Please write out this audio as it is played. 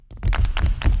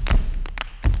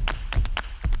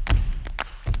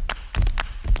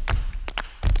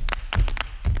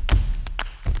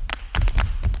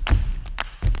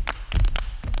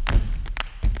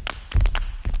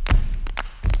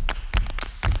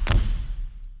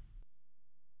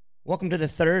Welcome to the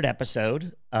third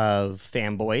episode of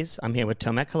FanBoys. I'm here with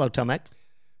Tomek. Hello, Tomek.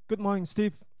 Good morning,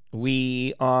 Steve.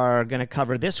 We are going to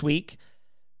cover this week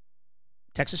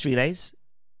Texas Relays,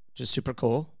 which is super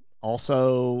cool.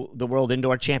 Also, the World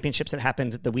Indoor Championships that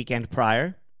happened the weekend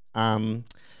prior. And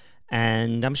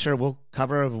I'm sure we'll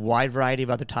cover a wide variety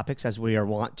of other topics as we are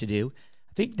wont to do.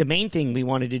 I think the main thing we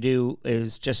wanted to do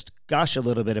is just gush a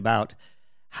little bit about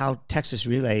how Texas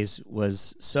Relays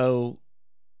was so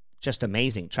just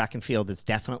amazing. Track and field is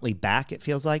definitely back, it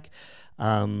feels like.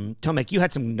 Tomek, you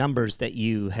had some numbers that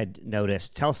you had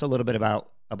noticed. Tell us a little bit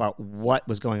about what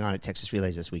was going on at Texas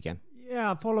Relays this weekend.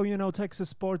 Yeah, I follow, Texas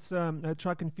Sports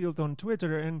Track and Field on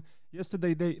Twitter, and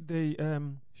yesterday they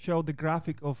showed the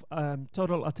graphic of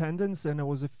total attendance, and it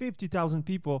was 50,000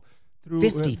 people through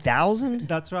 50,000?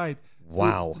 That's right.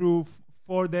 Wow. Through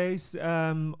 4 days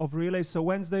of relays. So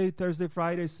Wednesday, Thursday,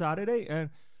 Friday, Saturday,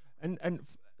 and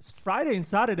Friday and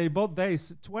Saturday, both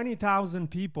days,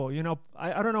 20,000 people.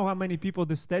 I don't know how many people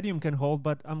the stadium can hold,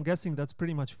 but I'm guessing that's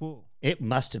pretty much full. It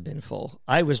must have been full.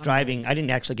 I was driving. I didn't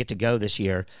actually get to go this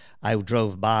year. I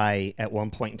drove by at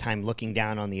one point in time looking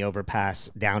down on the overpass,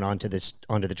 down onto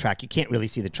the track. You can't really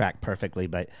see the track perfectly,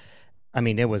 but, I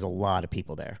mean, there was a lot of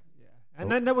people there. Yeah.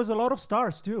 And then there was a lot of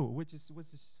stars, too, which is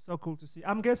so cool to see.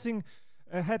 I'm guessing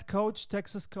a head coach,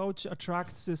 Texas coach,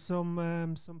 attracts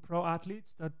some pro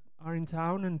athletes that are in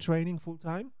town and training full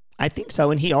time? I think so.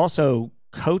 And he also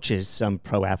coaches some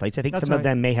pro athletes. I think That's some of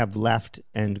them may have left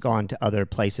and gone to other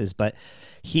places, but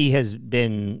he has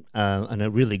been a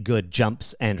really good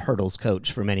jumps and hurdles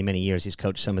coach for many, many years. He's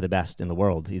coached some of the best in the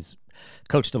world. He's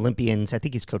coached Olympians. I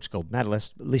think he's coached gold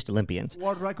medalists, at least Olympians.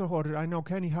 World record holder. I know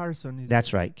Kenny Harrison.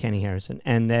 That's right, Kenny Harrison.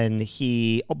 And then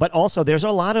but also there's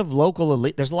a lot of local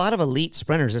elite. There's a lot of elite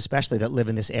sprinters, especially that live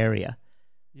in this area.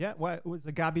 Yeah, what was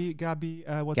the Gabby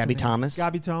Thomas.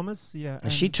 Gabby Thomas, yeah.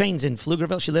 She trains in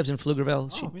Pflugerville. She lives in Pflugerville.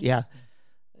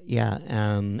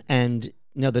 And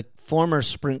the former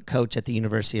sprint coach at the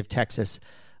University of Texas,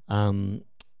 I'm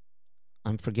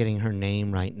forgetting her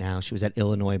name right now. She was at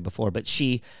Illinois before, but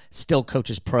she still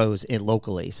coaches pros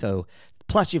locally. So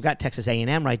plus you've got Texas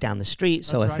A&M right down the street.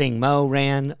 So That's right. Thing Mo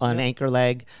ran on anchor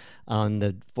leg on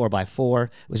the 4x4.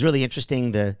 It was really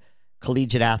interesting. The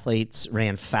collegiate athletes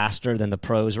ran faster than the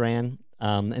pros ran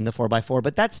in the 4x4,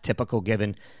 but that's typical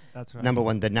given, That's right. number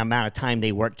one, the amount of time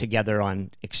they work together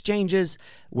on exchanges,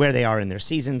 where they are in their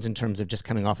seasons in terms of just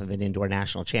coming off of an indoor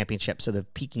national championship. So the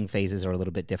peaking phases are a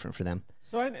little bit different for them.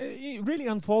 So it really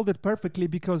unfolded perfectly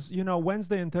because,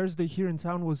 Wednesday and Thursday here in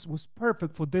town was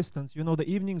perfect for distance. The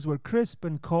evenings were crisp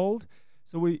and cold.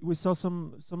 So we saw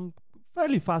some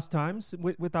fairly fast times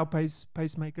with our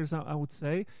pacemakers, I would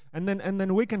say. And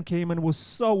then weekend came and was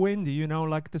so windy,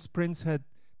 like the sprints had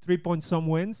 3-point-some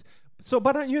winds. So,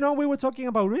 but we were talking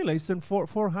about relays and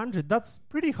 400. That's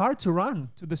pretty hard to run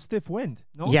to the stiff wind.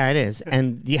 No? Yeah, it is.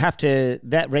 And you have to,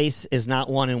 that race is not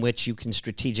one in which you can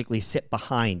strategically sit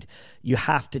behind. You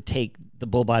have to take the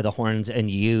bull by the horns and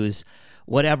use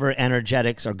whatever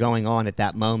energetics are going on at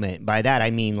that moment. By that,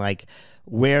 I mean like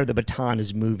where the baton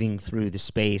is moving through the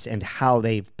space and how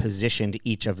they've positioned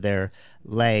each of their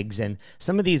legs. And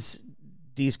some of these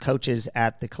coaches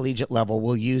at the collegiate level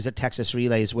will use a Texas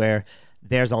Relays where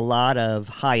there's a lot of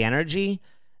high energy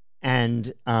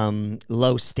and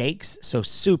low stakes. So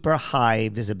super high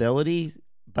visibility,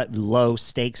 but low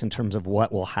stakes in terms of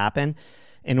what will happen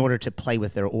in order to play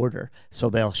with their order.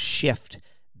 So they'll shift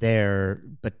their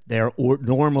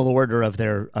normal order of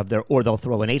their, or they'll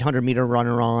throw an 800-meter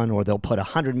runner on, or they'll put a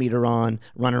 100-meter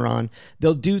runner on.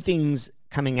 They'll do things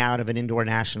coming out of an indoor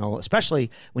national,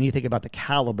 especially when you think about the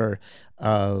caliber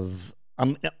of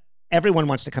everyone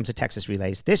wants to come to Texas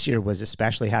Relays. This year was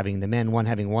especially having the men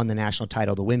having won the national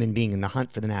title, the women being in the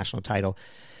hunt for the national title.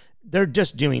 They're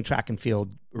just doing track and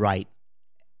field right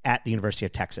at the University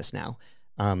of Texas now.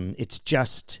 It's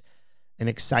just an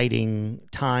exciting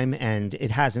time, and it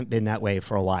hasn't been that way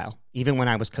for a while. Even when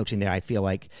I was coaching there, I feel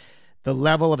like the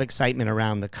level of excitement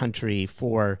around the country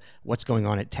for what's going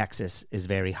on at Texas is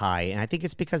very high. And I think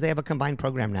it's because they have a combined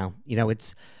program now.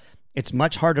 It's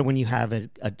much harder when you have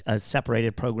a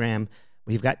separated program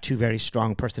where you've got two very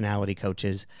strong personality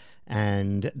coaches,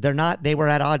 and they were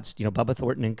at odds. Bubba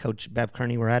Thornton and Coach Bev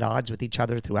Kearney were at odds with each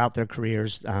other throughout their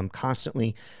careers,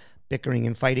 constantly bickering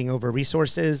and fighting over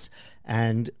resources,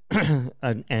 and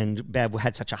Bev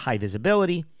had such a high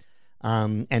visibility,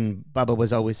 and Bubba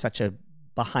was always such a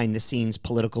behind-the-scenes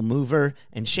political mover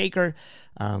and shaker.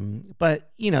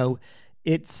 But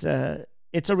it's a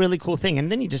really cool thing. And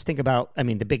then you just think about,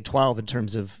 the Big 12 in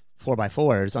terms of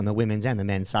 4x4s on the women's and the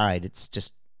men's side. It's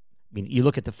just, you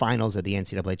look at the finals of the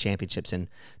NCAA championships, and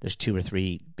there's 2 or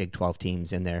 3 Big 12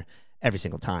 teams in there. every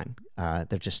single time.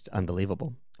 They're just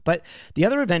unbelievable. But the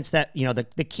other events that,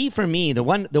 the key for me, the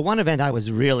one event I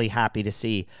was really happy to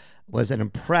see was an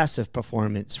impressive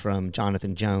performance from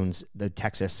Jonathan Jones, the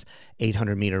Texas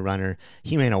 800-meter runner.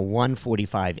 He ran a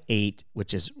 1:45.8,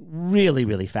 which is really,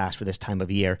 really fast for this time of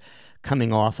year,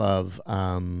 coming off of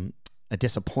a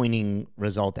disappointing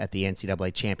result at the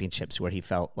NCAA championships where he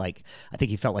felt like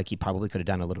he probably could have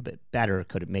done a little bit better,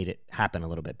 could have made it happen a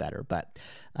little bit better. But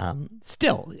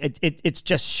still, it's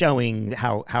just showing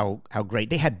how great.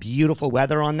 They had beautiful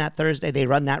weather on that Thursday. They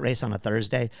run that race on a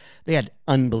Thursday. They had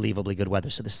unbelievably good weather.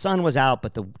 So the sun was out,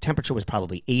 but the temperature was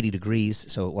probably 80 degrees,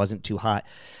 so it wasn't too hot.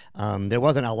 There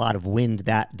wasn't a lot of wind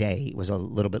that day. It was a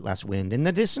little bit less wind. And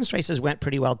the distance races went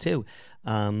pretty well too.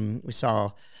 We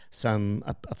saw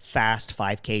a fast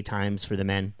 5K times for the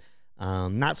men.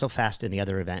 Not so fast in the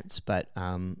other events, but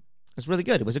it was really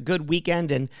good. It was a good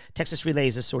weekend, and Texas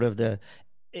Relays is sort of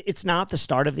it's not the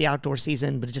start of the outdoor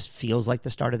season, but it just feels like the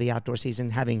start of the outdoor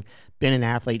season. Having been an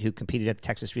athlete who competed at the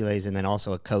Texas Relays and then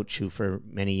also a coach who for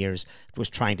many years was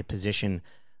trying to position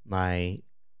my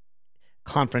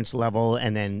conference level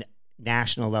and then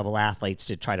national level athletes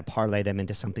to try to parlay them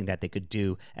into something that they could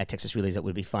do at Texas Relays that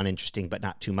would be fun, interesting, but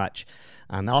not too much.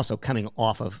 Also coming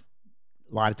off of,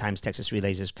 a lot of times Texas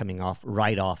Relays is coming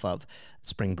right off of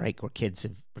spring break where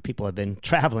people have been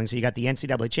traveling. So you got the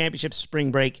NCAA championships,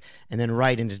 spring break, and then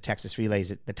right into Texas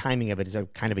Relays. The timing of it is a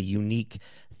kind of a unique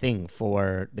thing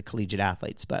for the collegiate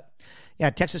athletes. But yeah,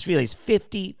 Texas Relays,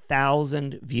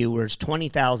 50,000 viewers,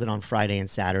 20,000 on Friday and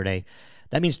Saturday.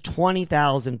 That means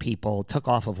 20,000 people took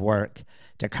off of work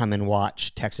to come and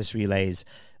watch Texas Relays.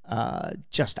 I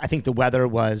think the weather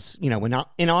was,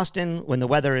 in Austin, when the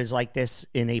weather is like this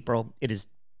in April, it is.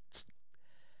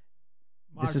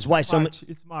 March, this is why it's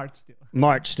March still.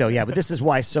 March still, yeah. But this is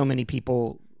why so many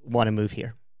people want to move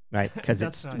here, right?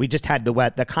 Because right. We just had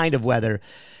the kind of weather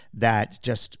that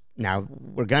just now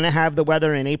we're gonna have the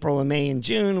weather in April and May and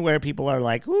June where people are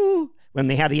like, ooh. When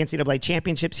they have the NCAA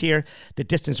championships here, the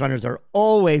distance runners are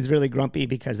always really grumpy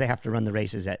because they have to run the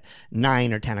races at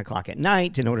 9 or 10 o'clock at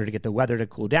night in order to get the weather to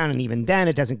cool down. And even then,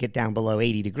 it doesn't get down below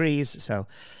 80 degrees. So,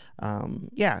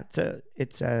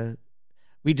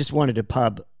 we just wanted to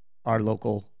pub our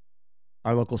local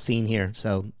scene here.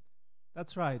 So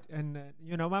that's right. And,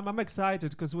 I'm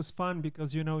excited because it was fun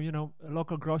because,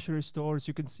 local grocery stores,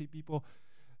 you can see people,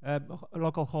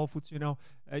 local Whole Foods,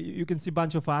 you can see a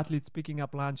bunch of athletes picking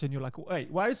up lunch and you're like,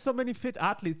 wait, why is so many fit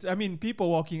athletes? I mean,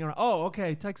 people walking around. Oh,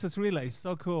 okay, Texas Relays,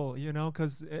 so cool,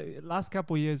 because last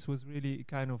couple of years was really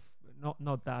kind of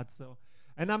not that. So,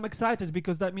 and I'm excited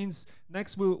because that means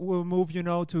next we'll move,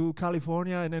 to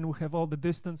California, and then we'll have all the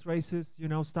distance races,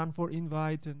 Stanford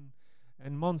Invite and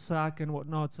Monsac and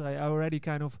whatnot. So I already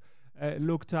kind of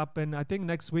looked up, and I think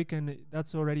next weekend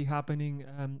that's already happening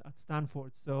at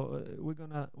Stanford. So we're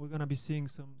gonna be seeing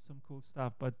some cool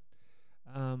stuff. But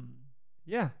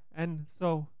and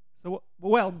so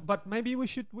well. But maybe we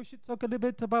should talk a little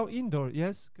bit about indoor.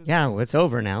 Yes. Yeah, well, it's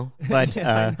over now. But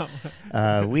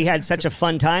we had such a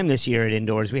fun time this year at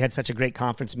Indoors. We had such a great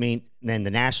conference meet. And then the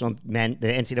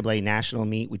NCAA national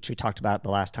meet, which we talked about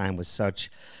the last time, was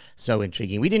so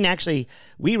intriguing.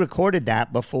 We recorded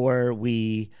that before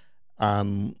we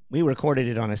recorded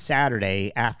it on a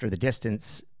Saturday after the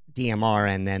distance DMR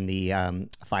and then the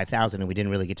 5,000, and we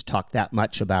didn't really get to talk that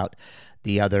much about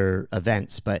the other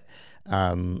events. But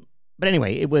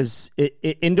anyway, it was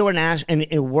indoor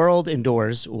and World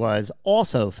Indoors was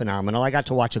also phenomenal. I got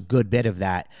to watch a good bit of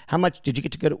that. How much did you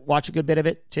get to watch a good bit of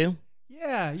it too?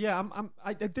 Yeah,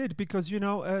 I did because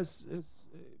as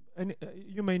and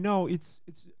you may know it's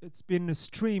been a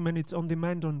stream and it's on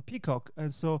demand on Peacock,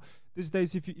 and so these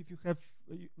days if you have,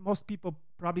 most people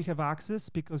probably have access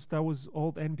because that was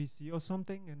old NBC or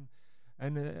something,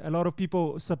 and a lot of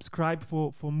people subscribe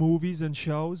for movies and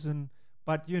shows,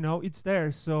 but it's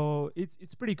there, so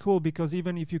it's pretty cool because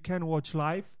even if you can watch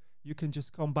live, you can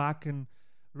just come back and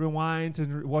rewind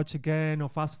and watch again or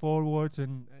fast forward,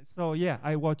 and so yeah,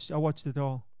 I watched it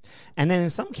all. And then in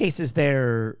some cases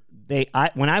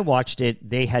when I watched it,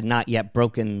 they had not yet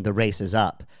broken the races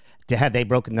up. Have they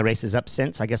broken the races up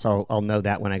since? I guess I'll know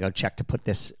that when I go check to put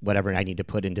whatever I need to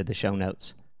put into the show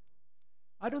notes.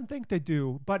 I don't think they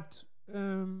do, but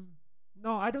no,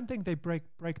 I don't think they break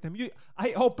them.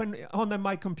 I open on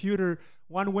my computer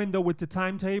one window with the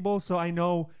timetable, so I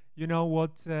know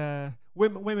what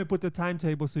when we put the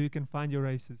timetable, so you can find your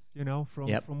races,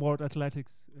 from World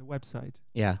Athletics website.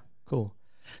 Yeah, cool.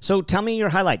 So tell me your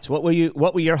highlights. What were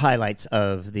your highlights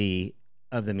of the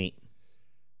meet?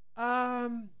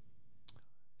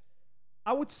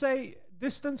 I would say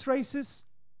distance races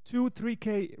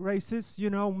 3K races,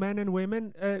 men and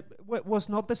women, was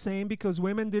not the same because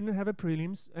women didn't have a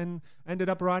prelims and ended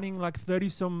up running like 30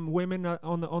 some women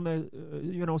on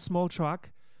a small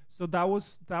track. So that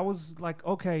was like,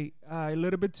 okay, a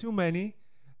little bit too many,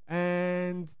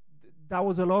 and that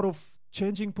was a lot of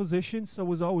changing positions. So it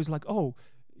was always like, oh,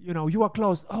 you are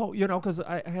close. Oh, because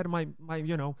I had my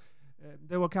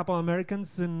there were a couple of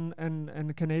Americans and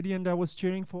a Canadian that I was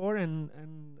cheering for,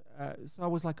 and so I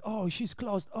was like, oh, she's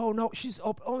close. Oh no, she's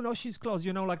up. Oh no, she's close.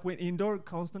 Like when indoor,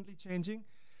 constantly changing,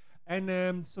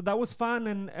 and so that was fun.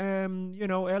 And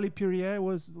Ellie Perrier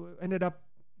ended up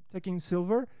taking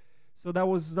silver, so that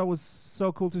was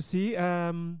so cool to see.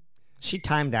 She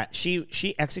timed that.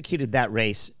 She executed that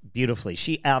race beautifully.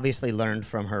 She obviously learned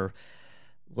from her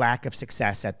lack of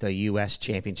success at the U.S.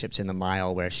 Championships in the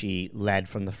mile, where she led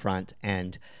from the front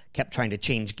and kept trying to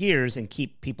change gears and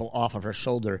keep people off of her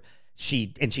shoulder. She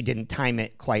didn't time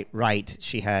it quite right.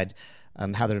 She had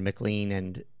Heather McLean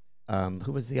and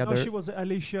who was the other? No, she was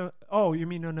Alicia. Oh, you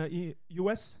mean on the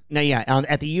U.S.? No, yeah,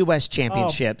 at the U.S.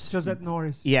 Championships. Josette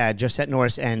Norris. Yeah, Josette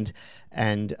Norris and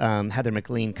Heather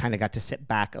McLean kind of got to sit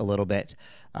back a little bit.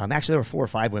 Actually, there were 4 or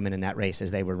 5 women in that race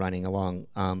as they were running along.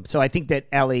 So I think that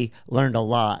Ellie learned a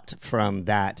lot from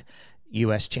that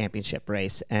U.S. Championship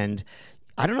race. And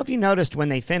I don't know if you noticed when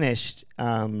they finished,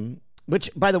 which,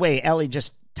 by the way, Ellie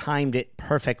just timed it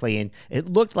perfectly, and it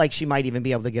looked like she might even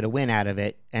be able to get a win out of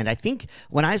it. And I think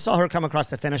when I saw her come across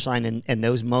the finish line in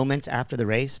those moments after the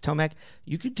race, Tomek,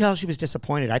 you could tell she was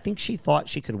disappointed. I think she thought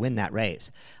she could win that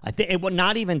race. I think it was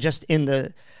not even just in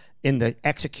the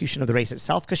execution of the race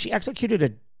itself, because she executed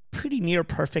a pretty near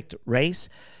perfect race.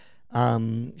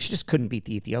 She just couldn't beat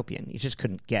the Ethiopian. You just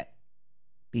couldn't get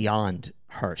beyond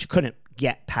her. She couldn't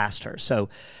get past her. So,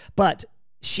 but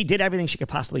she did everything she could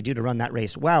possibly do to run that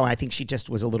race well. I think she just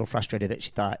was a little frustrated that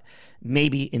she thought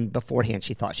maybe beforehand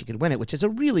she thought she could win it, which is a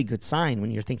really good sign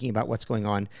when you're thinking about what's going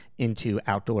on into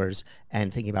outdoors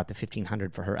and thinking about the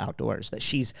 1500 for her outdoors, that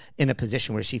she's in a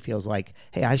position where she feels like,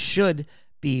 hey, I should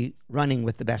be running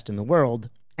with the best in the world,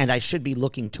 and I should be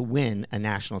looking to win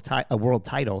a world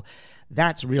title.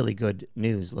 That's really good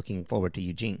news looking forward to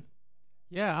Eugene.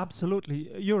 Yeah,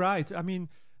 absolutely. You're right. I mean,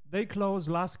 they closed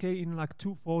last K in like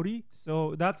 2:40,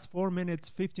 so that's 4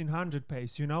 minutes 1500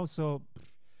 pace, so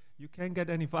you can't get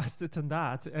any faster than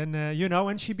that. And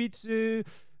and she beat a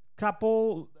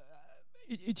couple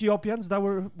Ethiopians that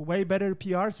were way better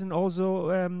PRs, and also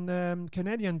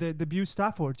Canadian, the Bew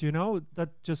Stafford, that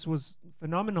just was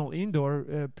phenomenal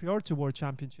indoor prior to World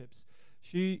Championships.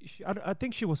 I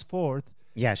think she was 4th.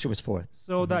 Yeah, she was 4th.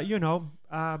 So that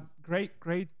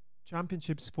great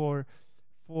championships for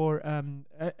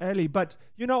Ellie. But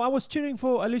I was cheering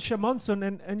for Alicia Monson,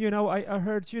 and I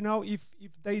heard if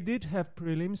they did have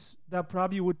prelims, that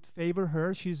probably would favor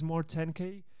her. She's more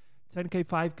 10K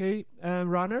 5K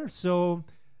runner, so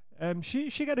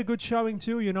she got a good showing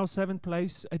too, 7th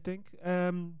place, I think.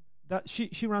 That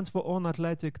she runs for On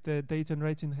Athletic, the Dayton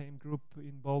Ratingham group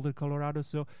in Boulder, Colorado,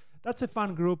 so that's a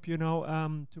fun group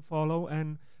to follow.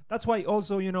 And that's why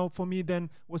also for me then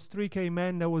was 3K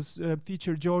men. That was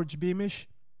featured George Beamish,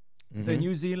 the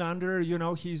New Zealander.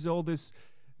 He's all this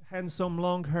handsome,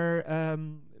 long hair,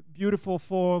 beautiful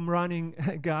form running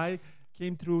guy.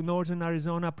 Came through Northern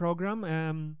Arizona program,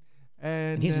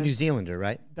 and he's a New Zealander,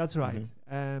 right? That's right.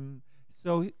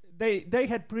 So they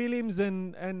had prelims,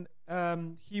 and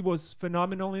he was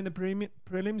phenomenal in the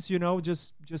prelims.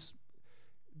 Just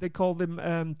they call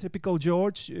them typical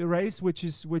George race, which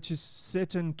is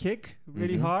sit and kick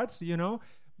really hard,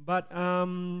 But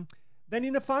then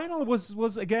in the final was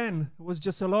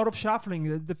just a lot of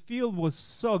shuffling. The field was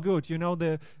so good,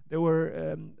 there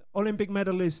were Olympic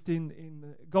medalists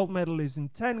in gold medalists in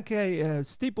 10K,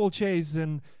 steeplechase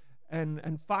and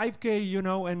 5K,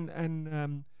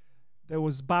 and there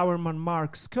was Bowerman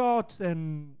Mark Scott,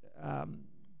 and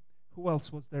who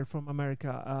else was there from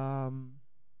America?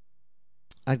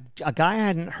 A guy I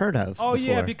hadn't heard of. Oh, before.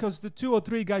 yeah, because the 2 or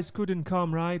 3 guys couldn't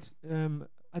come, right?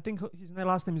 I think his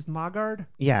last name is Magard.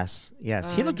 Yes.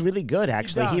 He looked really good,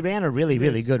 actually. He ran a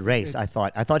really good race, I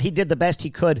thought. I thought he did the best he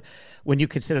could when you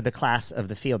consider the class of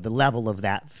the field. The level of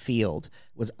that field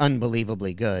was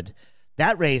unbelievably good.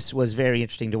 That race was very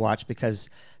interesting to watch because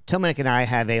Tomek and I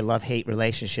have a love-hate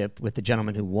relationship with the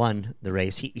gentleman who won the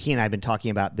race. He and I have been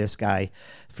talking about this guy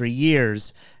for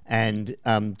years, and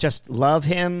just love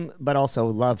him, but also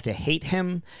love to hate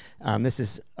him. This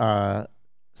is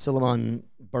Solomon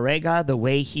Barega. The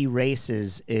way he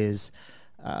races is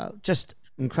just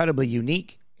incredibly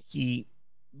unique. He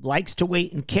likes to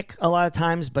wait and kick a lot of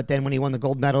times, but then when he won the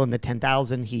gold medal in the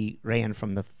 10,000, he ran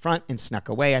from the front and snuck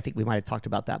away. I think we might have talked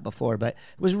about that before, but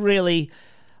it was really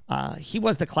he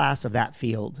was the class of that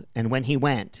field. And when he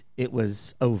went, it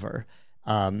was over.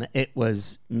 It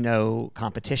was no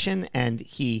competition, and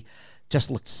he just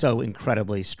looked so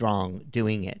incredibly strong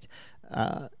doing it.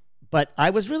 But I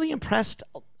was really impressed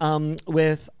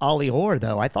with Ollie Orr,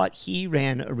 though. I thought he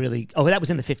ran a really... Oh, that was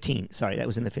in the 15. Sorry, that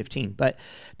was in the 15. But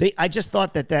I just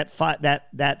thought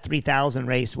that 3,000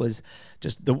 race was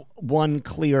just the one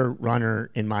clear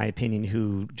runner, in my opinion,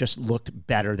 who just looked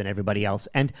better than everybody else.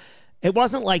 And it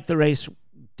wasn't like the race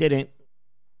didn't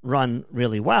run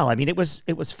really well. I mean, it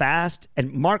was fast,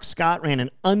 and Mark Scott ran an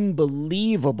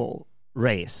unbelievable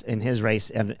race in his race,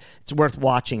 and it's worth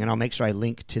watching, and I'll make sure I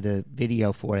link to the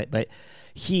video for it. But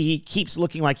he keeps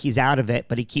looking like he's out of it,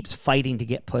 but he keeps fighting to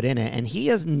get put in it, and he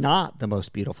is not the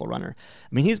most beautiful runner.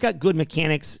 I mean, he's got good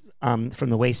mechanics from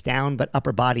the waist down, but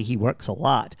upper body, he works a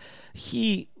lot.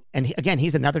 He's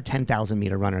another 10,000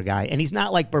 meter runner guy, and he's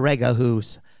not like Barega,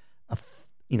 who's a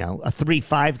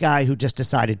 3.5 guy who just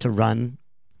decided to run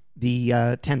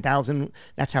the 10,000.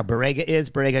 That's how Barega is.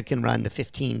 Barega can run the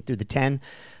 15 through the 10.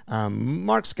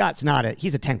 Mark Scott's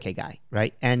he's a 10K guy,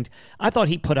 right? And I thought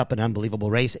he put up an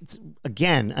unbelievable race. It's,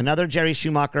 again, another Jerry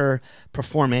Schumacher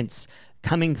performance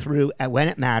coming through when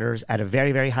it matters at a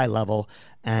very, very high level,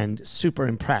 and super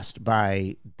impressed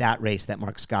by that race that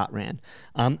Mark Scott ran.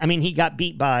 I mean, he got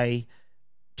beat by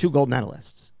 2 gold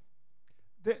medalists.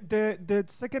 The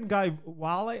second guy,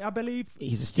 Wale, I believe.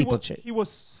 He's a steeplechase. He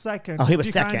was second. Oh, he was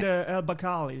second. El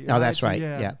Bakali. Oh, that's right.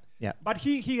 Yeah. But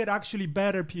he had actually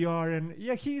better PR, and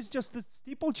he's just the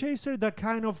steeplechaser that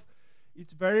kind of,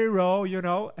 it's very raw,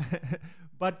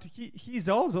 but he's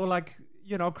also like,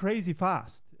 crazy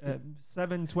fast.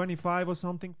 7:25 or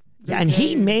something. Yeah, and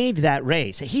he made that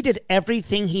race. He did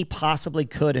everything he possibly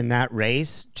could in that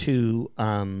race to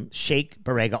shake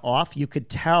Barega off. You could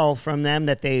tell from them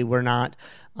that they were not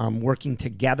working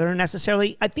together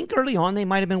necessarily. I think early on they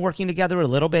might have been working together a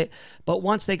little bit, but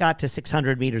once they got to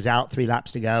 600 meters out, 3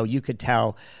 laps to go, you could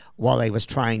tell Wale was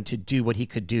trying to do what he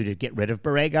could do to get rid of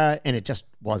Barega, and it just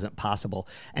wasn't possible.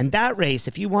 And that race,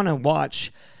 if you want to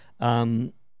watch...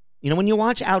 when you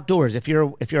watch outdoors, if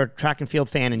you're a track and field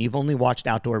fan and you've only watched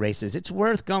outdoor races, it's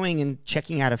worth going and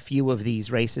checking out a few of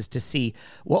these races to see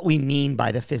what we mean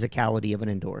by the physicality of an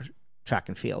indoor track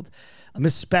and field,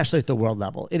 especially at the world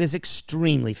level. It is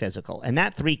extremely physical. And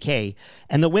that 3K,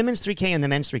 and the women's 3K and the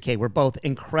men's 3K were both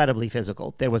incredibly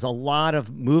physical. There was a lot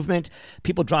of movement,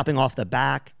 people dropping off the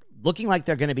back, looking like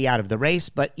they're going to be out of the race,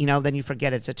 but then you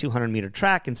forget it's a 200-meter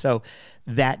track, and so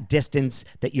that distance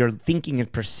that you're thinking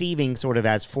and perceiving sort of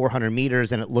as 400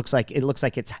 meters, and it looks like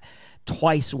it's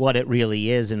twice what it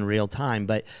really is in real time.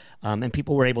 But and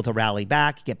people were able to rally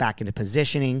back, get back into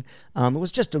positioning. It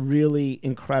was just a really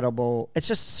incredible. It's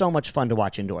just so much fun to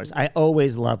watch indoors. I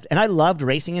always loved, and I loved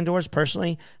racing indoors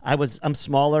personally. I'm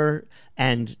smaller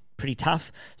and pretty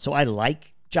tough, so I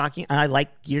like jockeying, and I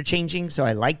like gear changing, so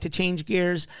I like to change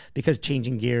gears, because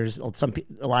changing gears, a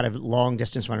lot of long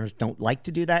distance runners don't like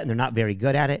to do that, and they're not very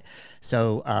good at it.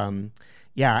 So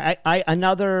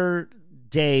another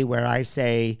day where I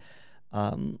say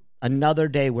another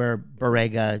day where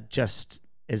Barega just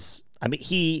is, I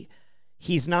mean,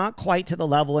 he's not quite to the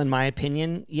level, in my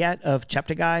opinion, yet of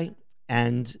Cheptegei,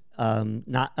 and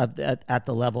not at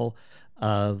the level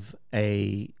of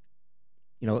thinking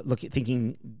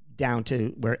down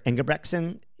to where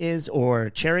Engebretsen is or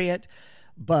Chariot,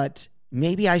 but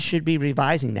maybe I should be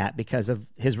revising that because of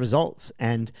his results,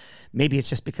 and maybe it's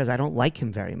just because I don't like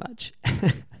him very much.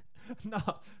 No,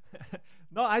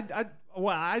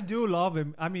 I do love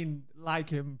him. I mean,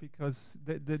 like him because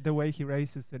the way he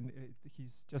races, and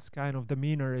he's just kind of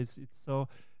demeanor it's so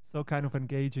kind of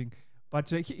engaging. But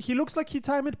he looks like he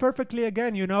timed it perfectly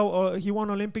again. He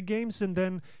won Olympic Games, and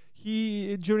then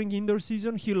during indoor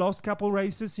season, he lost a couple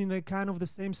races in the kind of the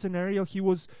same scenario. He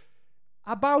was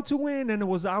about to win and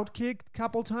was outkicked a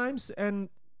couple times, and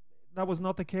that was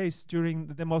not the case during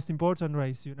the most important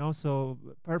race, so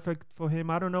perfect for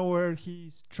him. I don't know where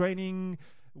he's training,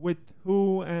 with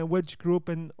who and which group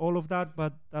and all of that,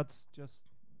 but that's just,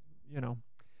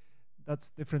 that's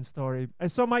a different story.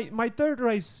 So my third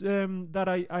race that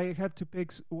I had to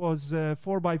pick was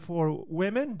 4x4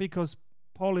 women, because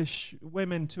Polish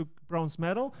women took bronze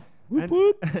medal. Whoop,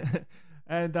 whoop.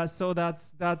 And so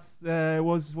that's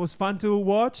was fun to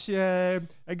watch.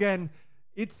 Again,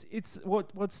 it's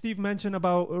what Steve mentioned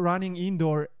about running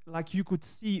indoor. Like, you could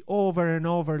see over and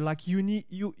over. Like, you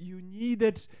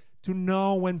needed to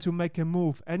know when to make a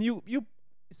move, and you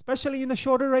especially in the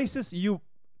shorter races, you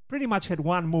pretty much had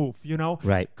one move,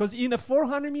 right? Because in the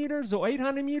 400 meters or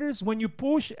 800 meters, when you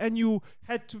push and you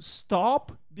had to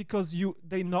stop because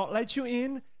they not let you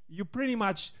in, you pretty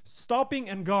much stopping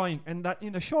and going. And that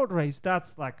in a short race,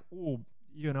 that's like, oh,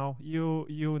 you're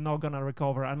not gonna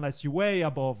recover unless you way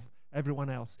above everyone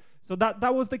else. So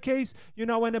that was the case.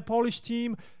 When a Polish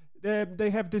team, they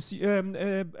have this anchor,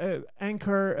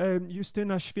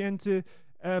 Justyna Święty.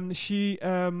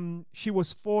 She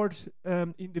was fourth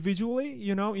individually,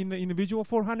 in the individual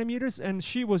 400 meters, and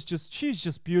she's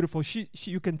just beautiful. She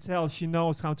you can tell she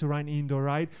knows how to run indoor,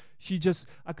 right? She just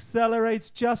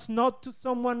accelerates, just not to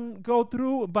someone go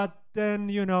through, but then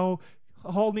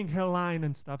holding her line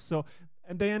and stuff. So,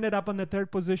 and they ended up on the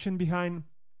third position behind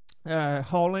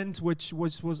Holland, which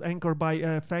was anchored by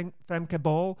Femke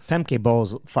Bol. Femke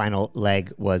Bol's final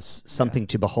leg was something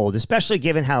to behold, especially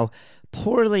given how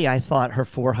poorly I thought her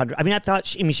 400. I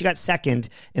mean, she got second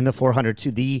in the 400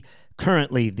 to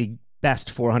currently the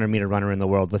best 400-meter runner in the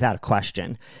world, without a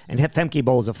question. And Femke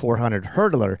Bol is a 400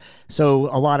 hurdler, so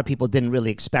a lot of people didn't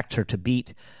really expect her to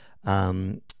beat.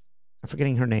 I'm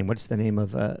forgetting her name. What's the name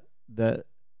of the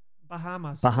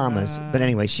Bahamas. But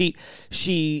anyway,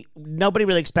 she nobody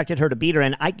really expected her to beat her,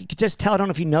 and I could just tell. I don't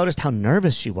know if you noticed how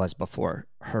nervous she was before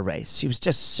her race. She was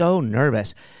just so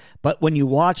nervous. But when you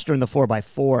watched her in the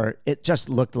 4x4, it just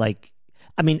looked like,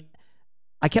 I mean,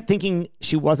 I kept thinking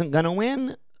she wasn't going to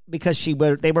win because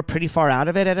they were pretty far out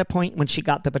of it at a point when she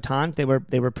got the baton. They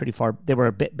were pretty far. They were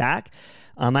a bit back.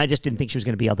 I just didn't think she was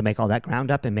going to be able to make all that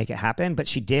ground up and make it happen, but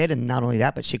she did. And not only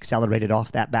that, but she accelerated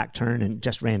off that back turn and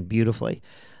just ran beautifully.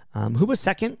 Who was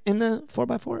second in the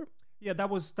 4x4? Yeah, that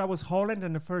was Holland,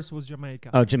 and the first was Jamaica.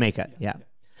 Oh, Jamaica, yeah.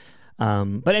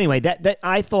 But anyway, that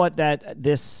I thought that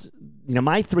this,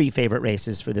 my three favorite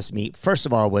races for this meet, first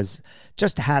of all, was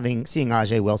just seeing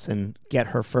Ajay Wilson get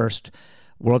her first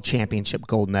World Championship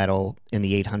gold medal in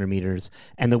the 800 meters,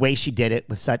 and the way she did it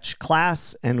with such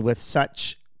class and with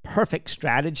such perfect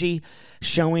strategy,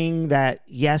 showing that,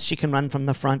 yes, she can run from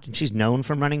the front, and she's known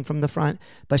from running from the front,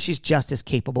 but she's just as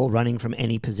capable running from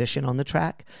any position on the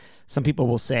track. Some people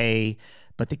will say,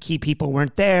 but the key people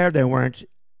weren't there. There weren't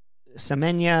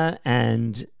Semenya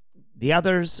and the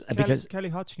others, because Kelly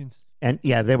Hodgkins. And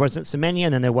yeah, there wasn't Semenya,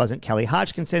 and then there wasn't Kelly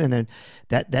Hodgkinson, and then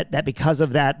that because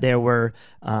of that, there were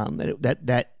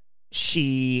that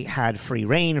she had free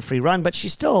reign, free run, but she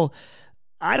still,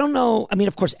 I don't know. I mean,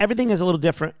 of course, everything is a little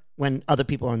different when other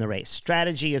people are in the race.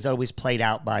 Strategy is always played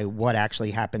out by what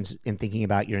actually happens in thinking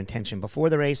about your intention before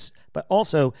the race, but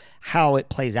also how it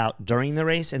plays out during the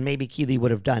race. And maybe Keely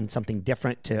would have done something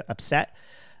different to upset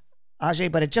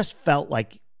Ajay, but it just felt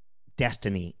like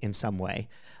destiny in some way.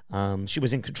 She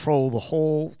was in control the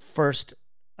whole first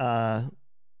 4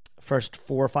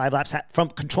 or 5 laps, from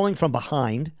controlling from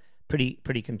behind,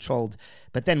 pretty controlled.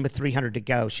 But then with 300 to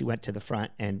go, she went to the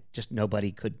front, and just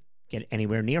nobody could get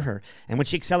anywhere near her. And when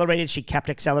she accelerated, she kept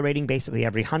accelerating basically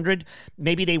every 100.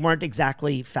 Maybe they weren't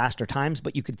exactly faster times,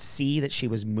 but you could see that she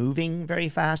was moving very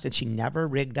fast, and she never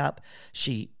rigged up.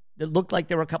 It looked like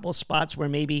there were a couple of spots where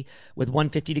maybe with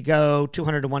 150 to go,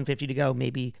 200 to 150 to go,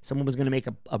 maybe someone was going to make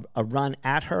a run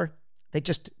at her. They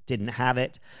just didn't have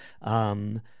it.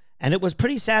 And it was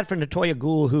pretty sad for Natoya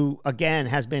Goul, who, again,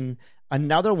 has been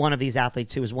another one of these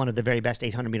athletes who is one of the very best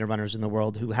 800-meter runners in the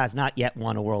world, who has not yet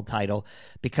won a world title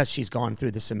because she's gone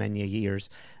through the Semenya years.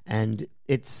 And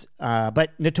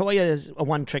but Natoya is a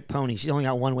one-trick pony. She's only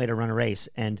got one way to run a race.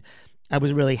 And I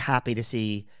was really happy to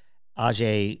see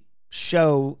Ajay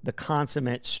show the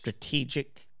consummate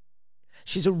strategic.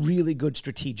 She's a really good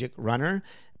strategic runner.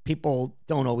 People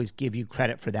don't always give you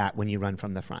credit for that when you run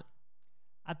from the front.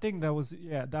 I think that was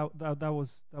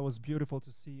that was beautiful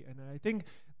to see, and I think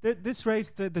this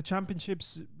race, the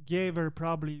championships, gave her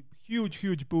probably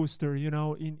huge booster,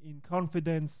 in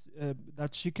confidence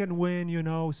that she can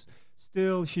win.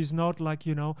 Still, she's not like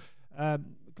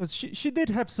because she did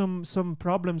have some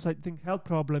problems, I think, health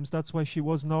problems. That's why she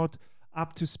was not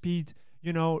up to speed,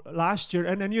 last year.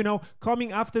 And then,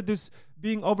 coming after this,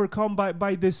 being overcome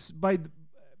by the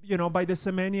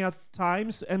Semenya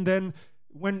times, and then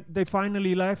when they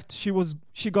finally left, she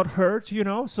got hurt,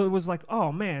 so it was like,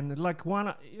 oh man, like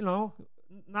now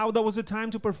there was a time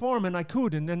to perform, and I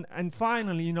couldn't, and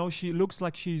finally, she looks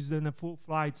like she's in a full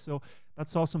flight. So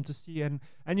that's awesome to see. And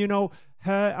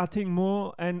her, I think,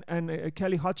 Mo and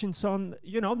Kelly Hutchinson,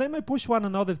 they may push one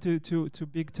another to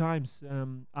big times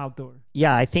outdoor.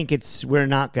 Yeah, I think we're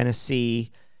not going to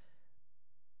see.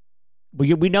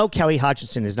 We know Kelly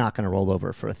Hutchinson is not going to roll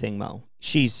over for a thing, Mo.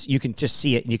 You can just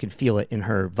see it, and you can feel it in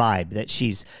her vibe that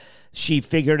she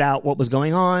figured out what was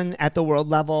going on at the world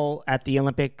level, at the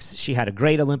Olympics. She had a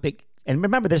great Olympic. And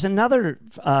remember, there's another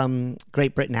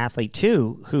Great Britain athlete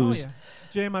too, who's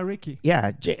Gemma Ricky.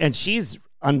 Yeah, and she's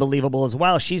unbelievable as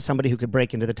well. She's somebody who could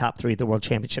break into the top 3 at the World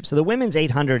Championship. So the women's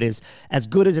 800 is as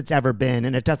good as it's ever been,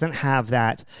 and it doesn't have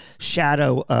that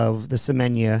shadow of the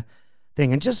Semenya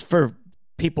thing. And just for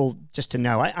people just to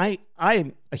know,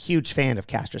 I'm a huge fan of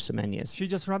Caster Semenya's. She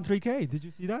just ran 3K. Did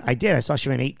you see that? I did. I saw she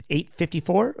ran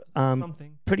 8:54.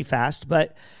 Something pretty fast,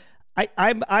 but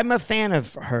I'm a fan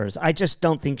of hers. I just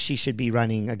don't think she should be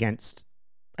running against.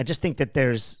 I just think that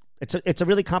it's a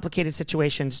really complicated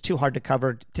situation. It's too hard to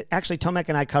cover. Actually, Tomek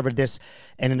and I covered this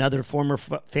in another former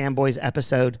FanBoys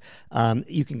episode.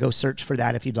 You can go search for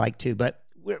that if you'd like to. But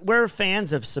we're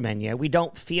fans of Semenya. We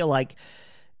feel like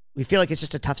it's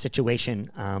just a tough situation.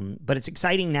 But it's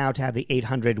exciting now to have the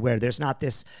 800 where there's not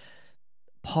this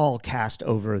pall cast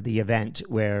over the event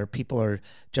where people are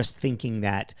just thinking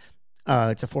that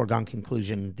it's a foregone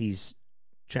conclusion these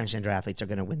transgender athletes are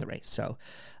going to win the race. So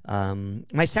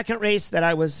my second race that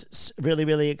I was really,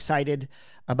 really excited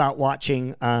about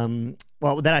watching, that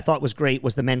I thought was great,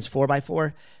 was the men's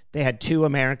 4x4. They had 2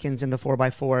 Americans in the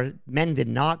 4x4. Men did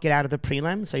not get out of the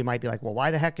prelims. So you might be like, well,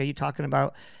 why the heck are you talking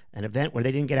about an event where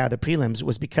they didn't get out of the prelims? It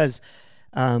was because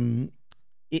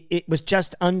it was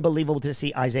just unbelievable to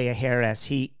see Isaiah Harris.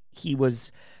 He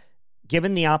was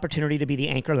given the opportunity to be the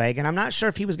anchor leg, and I'm not sure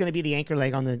if he was going to be the anchor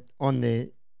leg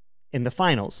in the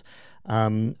finals.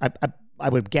 I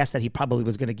would guess that he probably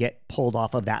was going to get pulled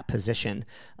off of that position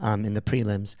in the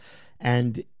prelims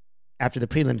and after the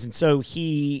prelims. And so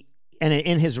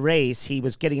in his race, he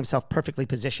was getting himself perfectly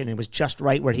positioned and was just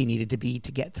right where he needed to be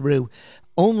to get through.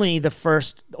 Only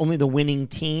the winning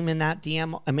team in that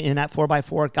in that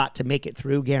 4x4 got to make it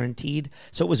through guaranteed.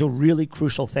 So it was a really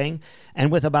crucial thing.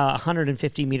 And with about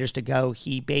 150 meters to go,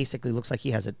 he basically looks like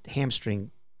he has a hamstring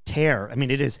tear. I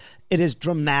mean, it is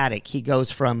dramatic. He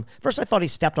goes from, first I thought he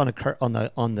stepped on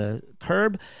the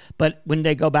curb, but when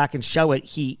they go back and show it,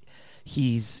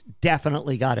 he's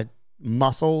definitely got a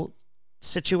muscle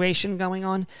situation going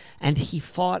on, and he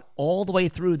fought all the way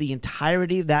through the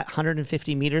entirety of that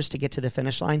 150 meters to get to the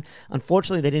finish line.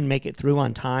 Unfortunately, they didn't make it through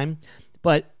on time,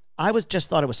 but I just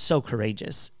thought it was so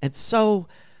courageous. It's so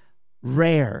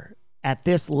rare at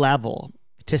this level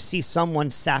to see someone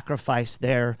sacrifice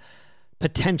their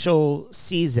potential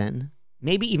season,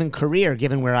 maybe even career,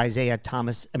 given where Isaiah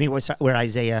Harris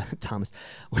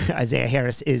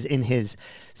is in his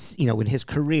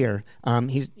career.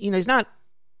 He's not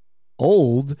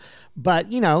old, but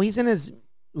he's in his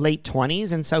late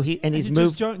 20s, and so he's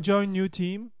moved. Just joined new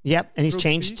team. Yep, and he's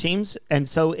changed teams, and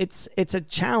so it's a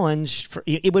challenge.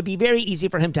 It would be very easy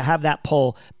for him to have that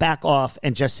pull back off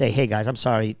and just say, "Hey guys, I'm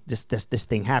sorry, this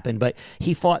thing happened." But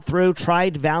he fought through,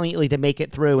 tried valiantly to make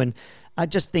it through, and I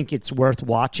just think it's worth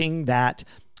watching that.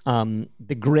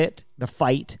 The grit, the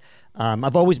fight.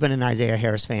 I've always been an Isaiah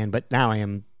Harris fan, but now I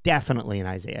am definitely an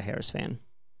Isaiah Harris fan.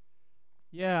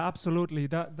 Yeah, absolutely.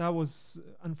 That was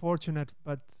unfortunate,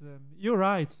 but you're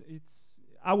right.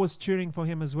 I was cheering for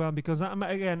him as well because I'm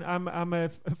a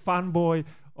fanboy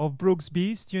of Brooks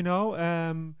Beast.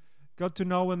 Got to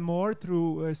know him more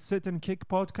through Sit and Kick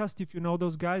podcast. If you know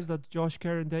those guys, that's Josh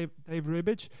Kerr and Dave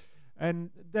Ribich, and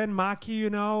then Maki.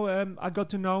 I got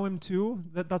to know him too.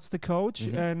 That's the coach,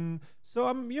 mm-hmm. And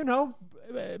so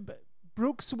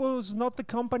Brooks was not the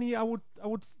company I would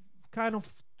kind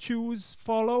of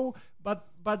follow, but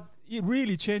it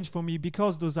really changed for me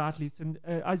because those athletes and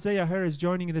Isaiah Harris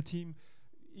joining the team,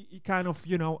 he kind of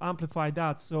amplified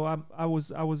that. So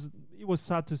it was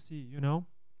sad to see.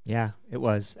 Yeah, it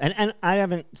was, and I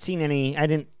haven't seen any.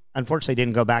 Unfortunately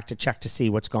didn't go back to check to see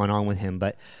what's going on with him,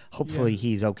 but hopefully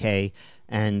he's okay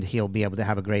and he'll be able to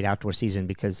have a great outdoor season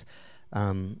because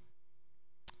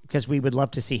we would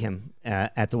love to see him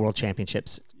at the World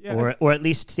Championships, or at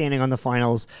least standing on the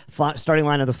starting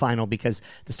line of the final, because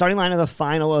the starting line of the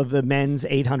final of the men's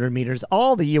 800 meters,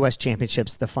 all the U.S.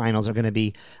 Championships, the finals are going to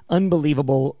be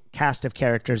unbelievable cast of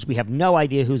characters. We have no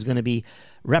idea who's going to be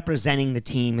representing the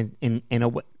team in a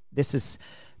way. This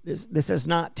is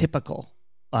not typical.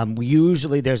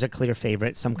 Usually there's a clear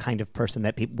favorite, some kind of person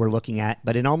that people we're looking at,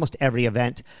 but in almost every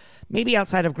event, maybe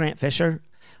outside of Grant Fisher,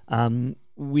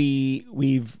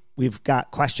 we've got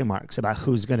question marks about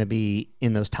who's going to be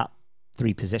in those top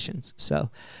 3 positions. So,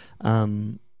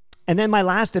 and then my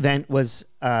last event was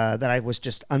that I was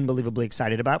just unbelievably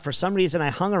excited about. For some reason,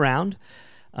 I hung around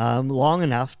long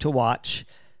enough to watch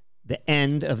the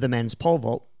end of the men's pole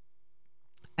vault,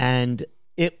 and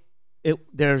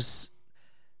there's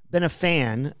been a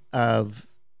fan of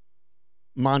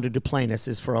Mondo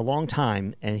Duplantis for a long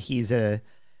time, and he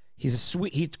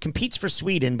competes for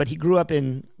Sweden, but he grew up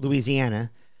in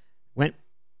Louisiana.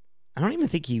 I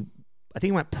think he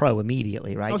went pro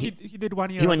immediately, right? Oh, he did 1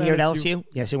 year. He went 1 year at LSU.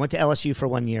 Yes, he went to LSU for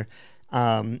 1 year.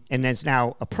 and is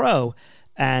now a pro.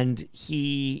 And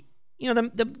he,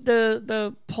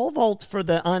 the pole vault for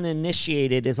the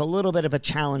uninitiated is a little bit of a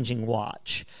challenging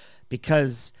watch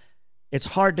because it's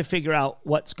hard to figure out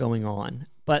what's going on.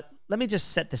 But let me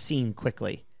just set the scene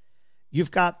quickly.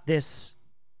 You've got this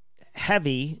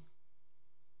heavy,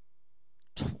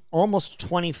 almost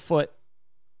 20-foot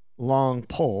long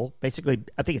pole. Basically,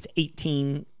 I think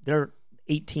it's they're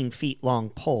 18 feet long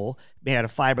pole made out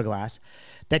of fiberglass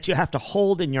that you have to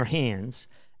hold in your hands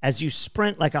as you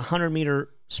sprint like a 100-meter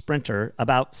sprinter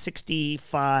about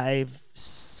 65,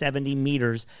 70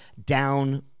 meters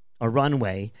down a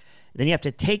runway. Then you have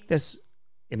to take this,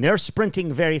 and they're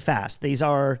sprinting very fast. These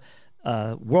are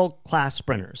world-class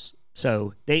sprinters.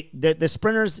 So the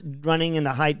sprinters running in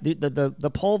the high,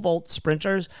 the pole vault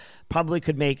sprinters probably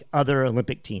could make other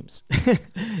Olympic teams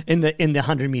in the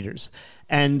 100 meters.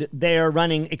 And they're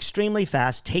running extremely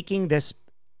fast, taking this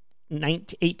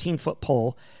 18-foot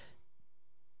pole,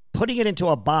 putting it into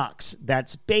a box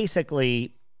that's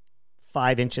basically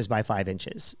 5 inches by 5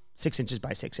 inches, 6 inches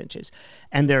by 6 inches.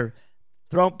 And they're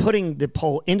putting the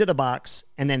pole into the box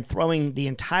and then throwing the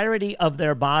entirety of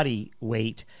their body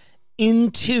weight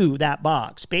into that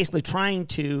box, basically trying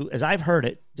to, as I've heard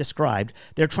it described,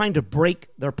 they're trying to break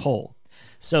their pole.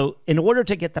 So in order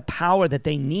to get the power that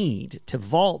they need to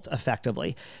vault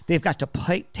effectively, they've got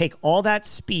to take all that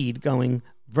speed going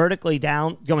vertically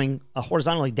down, going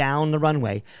horizontally down the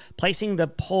runway, placing the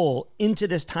pole into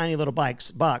this tiny little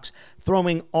box,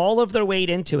 throwing all of their weight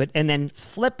into it, and then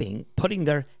flipping, putting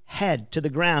their head to the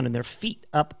ground and their feet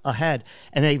up ahead,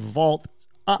 and they vault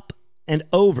up and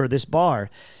over this bar.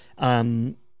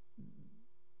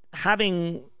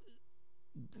 Having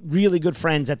really good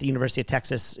friends at the University of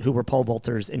Texas who were pole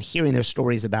vaulters and hearing their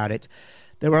stories about it,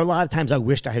 there were a lot of times I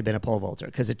wished I had been a pole vaulter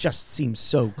because it just seems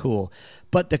so cool.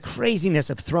 But the craziness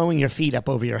of throwing your feet up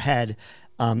over your head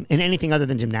in anything other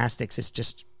than gymnastics is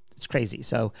just, it's crazy.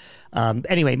 So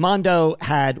anyway, Mondo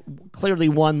had clearly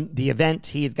won the event.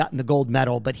 He had gotten the gold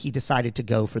medal, but he decided to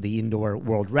go for the indoor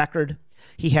world record.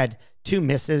 He had 2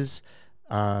 misses,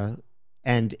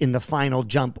 and in the final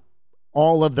jump,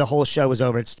 all of the whole show was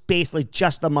over. It's basically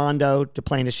just the Mondo to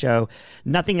play in a show.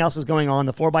 Nothing else is going on.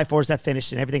 The 4x4s have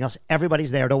finished and everything else.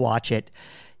 Everybody's there to watch it.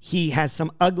 He has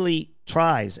some ugly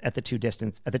tries at the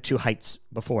 2 heights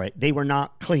before it. They were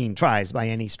not clean tries by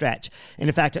any stretch. And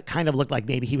in fact, it kind of looked like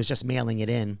maybe he was just mailing it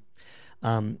in.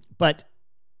 But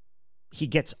he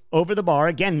gets over the bar.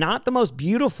 Again, not the most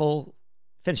beautiful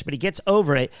finish, but he gets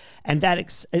over it, and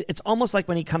it's almost like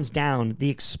when he comes down,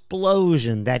 the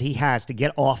explosion that he has to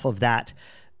get off of that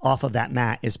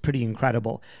mat is pretty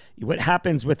incredible. What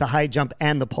happens with the high jump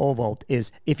and the pole vault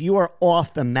is if you are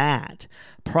off the mat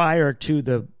prior to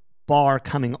the bar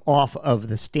coming off of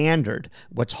the standard,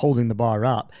 what's holding the bar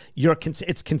up,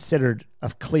 it's considered a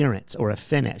clearance or a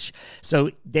finish. So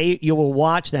you will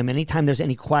watch them anytime there's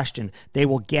any question, they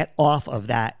will get off of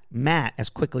that mat as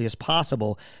quickly as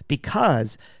possible,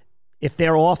 because if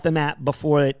they're off the mat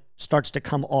before it starts to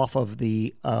come off of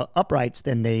the uprights,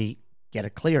 then they get a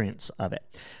clearance of it.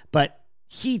 But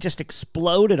he just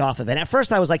exploded off of it. At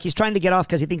first I was like, he's trying to get off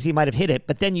because he thinks he might have hit it,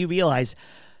 but then you realize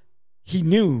he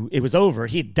knew it was over.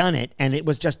 He had done it, and it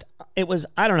was,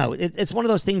 I don't know. It's one of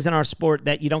those things in our sport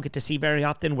that you don't get to see very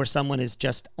often where someone is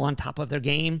just on top of their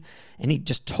game, and he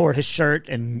just tore his shirt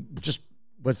and just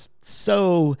was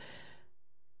so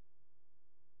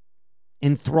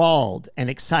enthralled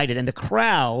and excited, and the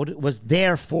crowd was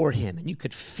there for him, and you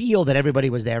could feel that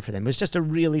everybody was there for them. It was just a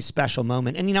really special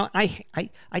moment, and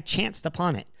I chanced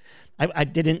upon it.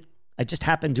 I just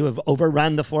happened to have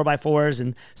overrun the 4x4s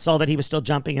and saw that he was still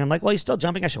jumping. And I'm like, well, he's still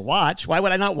jumping. I should watch. Why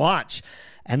would I not watch?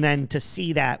 And then to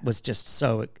see that was just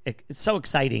it's so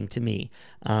exciting to me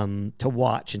to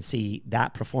watch and see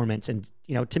that performance. And,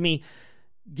 to me,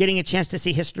 getting a chance to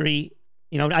see history,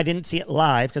 I didn't see it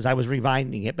live because I was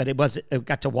rewinding it, but I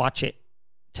got to watch it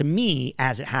to me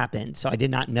as it happened. So I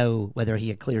did not know whether he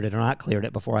had cleared it or not cleared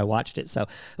it before I watched it. So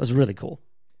it was really cool.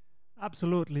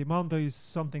 Absolutely. Mondo is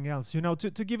something else.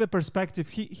 To give a perspective,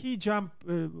 he jumped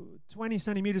 20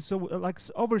 centimeters, so like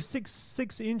over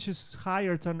six inches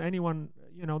higher than anyone,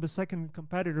 the second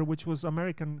competitor, which was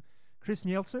American Chris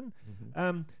Nielsen.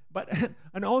 Mm-hmm.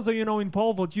 And also, in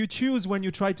pole vault, you choose when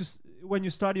you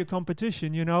start your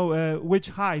competition, which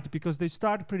height, because they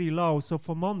start pretty low. So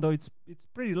for Mondo, it's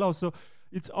pretty low. So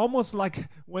it's almost like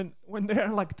when there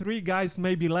are like 3 guys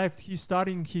maybe left, he's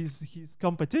starting his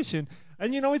competition.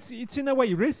 And, it's in a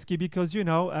way risky because, you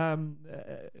may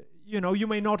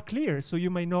not clear. So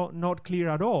you may not clear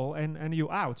at all and you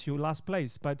last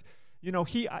place. But,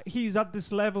 he's at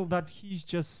this level that he's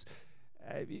just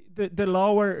the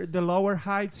lower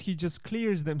heights, he just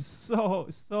clears them so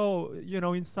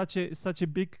in such a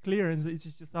big clearance. It's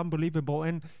just unbelievable.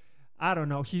 And I don't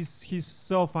know, he's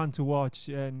so fun to watch,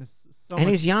 and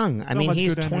he's young. I mean,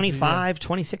 he's 25,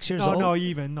 26 years old. Not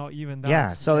even that.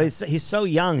 Yeah, so he's so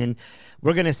young, and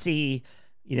we're going to see,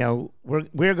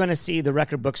 we're going to see the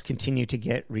record books continue to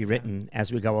get rewritten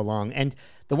as we go along. And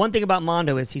the one thing about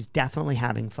Mondo is he's definitely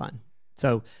having fun.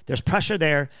 So there's pressure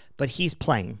there, but he's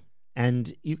playing,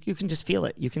 and you can just feel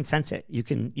it. You can sense it. You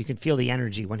can feel the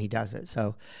energy when he does it.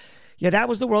 So yeah, that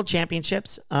was the World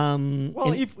Championships.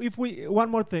 If we one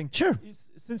more thing, sure.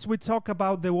 Since we talk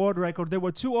about the world record, there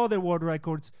were 2 other world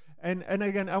records, and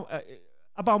again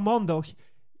about Mondo,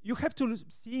 you have to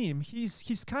see him.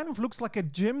 He's kind of looks like a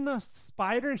gymnast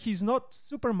spider. He's not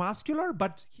super muscular,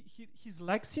 but his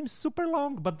legs seem super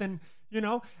long. But then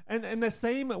and the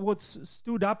same. What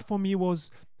stood up for me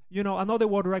was, another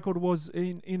world record was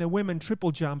in a women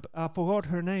triple jump. I forgot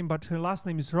her name, but her last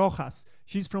name is Rojas.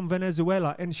 She's from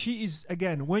Venezuela, and she is,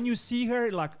 again, when you see her,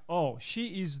 like, oh,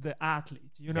 she is the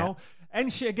athlete, Yeah.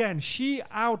 And she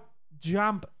out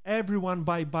jump everyone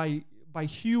by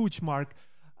huge mark.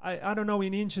 I don't know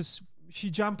in inches. She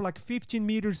jumped like 15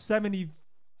 meters,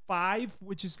 75,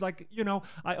 which is like,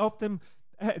 I often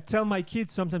tell my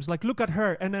kids sometimes, like, look at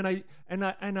her, and then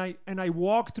I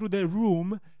walk through the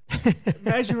room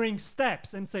measuring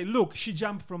steps and say, look, she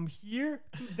jumped from here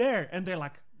to there, and they're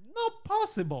like, not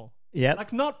possible. Yeah,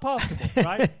 like not possible,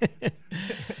 right?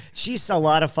 She's a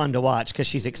lot of fun to watch because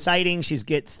she's exciting. She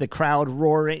gets the crowd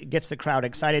roaring, gets the crowd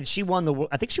excited.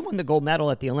 I think she won the gold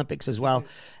medal at the Olympics as well,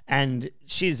 and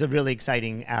she's a really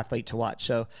exciting athlete to watch.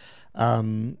 So,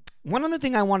 one other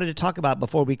thing I wanted to talk about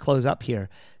before we close up here,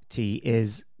 T,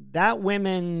 is that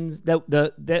women's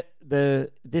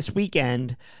this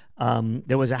weekend.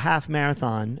 There was a half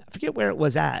marathon. I forget where it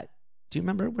was at. Do you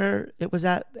remember where it was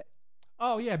at?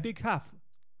 Oh yeah, big half.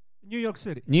 New York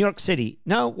City. New York City.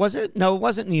 No, was it? No, it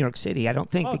wasn't New York City. I don't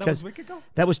think, because that was a week ago?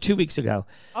 That was 2 weeks ago.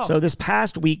 Oh. So this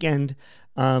past weekend,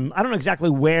 I don't know exactly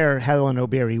where Helen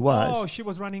Obiri was. Oh, she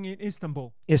was running in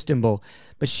Istanbul.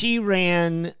 But she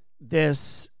ran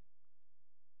this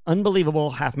unbelievable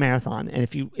half marathon, and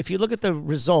if you look at the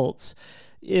results,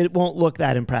 it won't look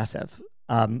that impressive.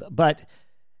 But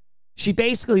she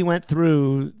basically went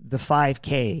through the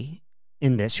 5K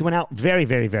in this. She went out very,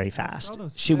 very, very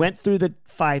fast. She went through the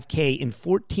 5K in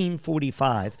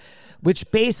 14:45, which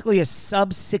basically is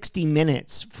sub 60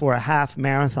 minutes for a half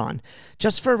marathon.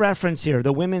 Just for reference here,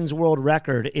 the women's world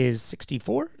record is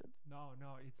 64. No,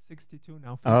 it's 62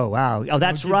 now. Oh, wow. Oh,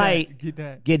 that's right.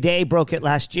 Gide broke it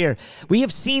last year. We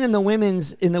have seen in the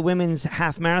women's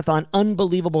half marathon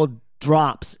unbelievable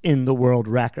drops in the world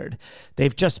record.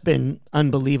 They've just been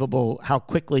unbelievable how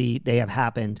quickly they have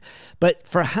happened. But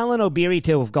for Helen Obiri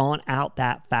to have gone out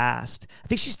that fast, I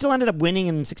think she still ended up winning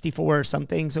in 64 or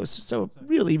something. So it's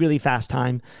really, really fast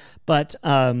time. But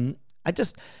one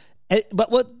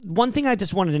thing I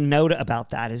just wanted to note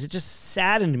about that is it just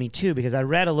saddened me too, because I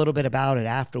read a little bit about it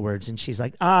afterwards, and she's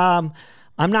like, I'm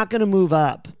not going to move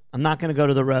up. I'm not going to go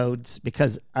to the roads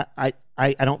because I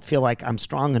don't feel like I'm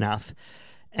strong enough.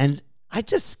 And I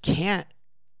just can't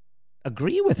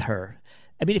agree with her.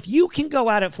 I mean, if you can go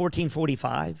out at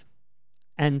 14:45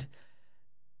 and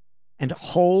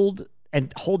hold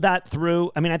that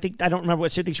through. I mean, I don't remember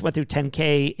what she went through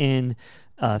 10K in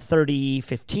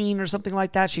 30:15 or something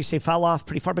like that. She fell off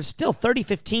pretty far, but still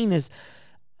 30:15 is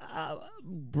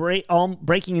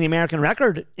breaking the American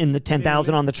record in the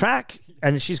 10,000 on the track,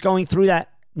 and she's going through that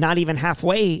not even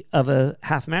halfway of a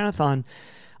half marathon.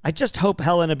 I just hope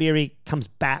Helen Obiri comes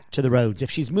back to the roads.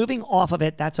 If she's moving off of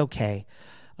it, that's okay.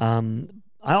 I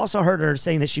also heard her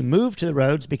saying that she moved to the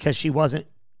roads because she wasn't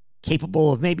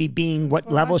capable of maybe being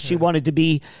what level she wanted to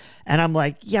be. And I'm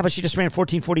like, yeah, but she just ran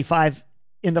 14:45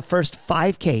 in the first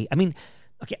 5K. I mean,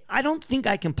 okay, I don't think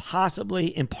I can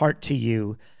possibly impart to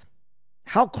you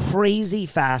how crazy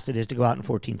fast it is to go out in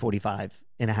 14:45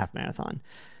 in a half marathon.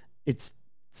 It's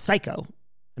psycho.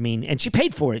 I mean, and she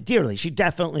paid for it dearly. She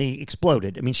definitely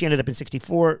exploded. I mean, she ended up in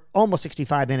 64, almost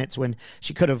 65 minutes when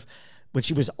she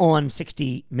was on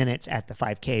 60 minutes at the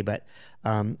 5K. But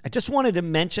I just wanted to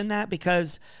mention that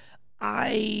because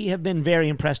I have been very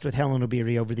impressed with Helen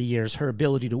Obiri over the years. Her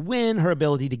ability to win, her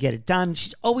ability to get it done.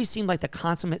 She's always seemed like the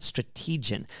consummate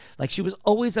strategian. Like she was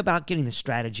always about getting the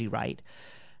strategy right.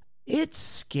 It's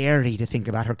scary to think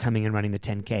about her coming and running the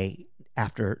 10K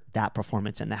after that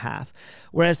performance in the half.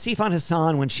 Whereas Sifan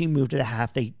Hassan, when she moved to the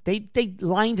half, they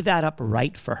lined that up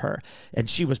right for her. And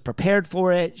she was prepared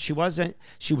for it. She was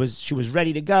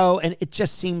ready to go. And it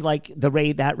just seemed like the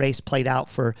way that race played out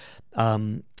for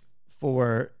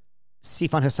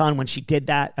Sifan Hassan when she did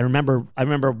that. I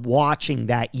remember watching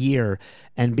that year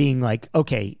and being like,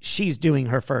 okay, she's doing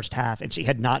her first half, and she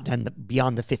had not done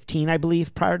beyond the 15, I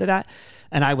believe, prior to that.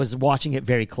 And I was watching it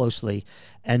very closely,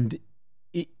 and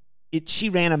she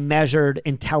ran a measured,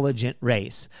 intelligent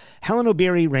race. Hellen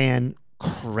Obiri ran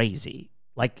crazy,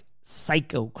 like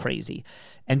psycho crazy.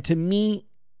 And to me,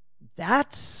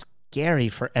 that's scary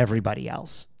for everybody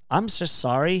else. I'm just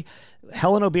sorry.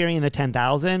 Hellen Obiri in the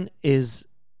 10,000 is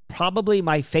probably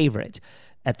my favorite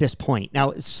at this point.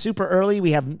 Now, it's super early.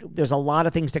 There's a lot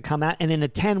of things to come at. And in the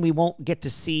 10, we won't get to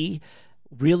see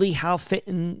really how fit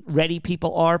and ready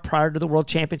people are prior to the World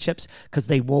Championships, because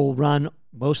they will run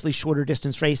mostly shorter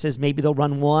distance races. Maybe they'll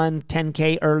run one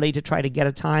 10K early to try to get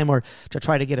a time or to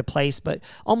try to get a place. But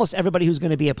almost everybody who's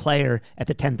going to be a player at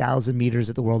the 10,000 meters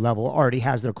at the world level already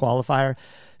has their qualifier.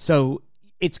 So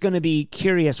it's going to be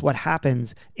curious what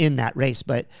happens in that race.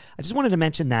 But I just wanted to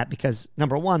mention that because,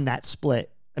 number one, that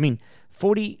split. I mean,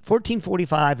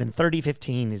 14:45 and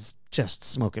 30:15 is just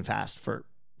smoking fast for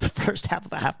the first half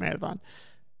of a half marathon.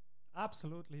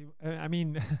 Absolutely. I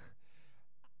mean,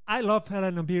 I love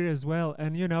Hellen Obiri as well.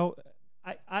 And, you know,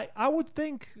 I would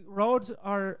think roads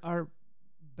are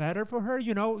better for her.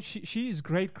 You know, she is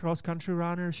great cross-country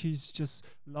runner. She's just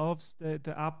loves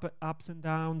the ups and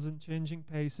downs and changing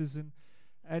paces.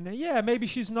 And yeah, maybe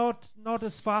she's not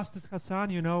as fast as Hassan,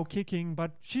 you know, kicking,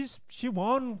 but she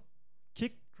won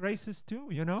kick races too,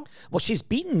 you know. Well, she's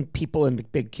beaten people in the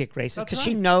big kick races because That's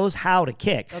she right. knows how to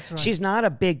kick. That's right. She's not a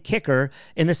big kicker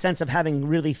in the sense of having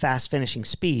really fast finishing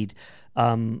speed.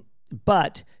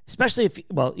 But especially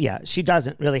she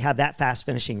doesn't really have that fast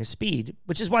finishing speed,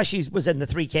 which is why she was in the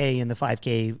 3K and the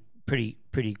 5K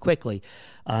pretty quickly.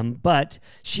 But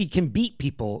she can beat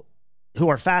people who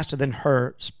are faster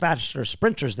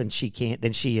sprinters than she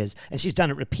is, and she's done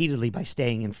it repeatedly by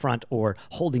staying in front or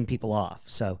holding people off.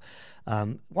 So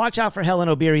watch out for Hellen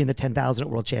Obiri in the 10,000 at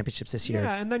World Championships this year.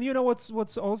 Yeah, and then you know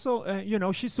what's also you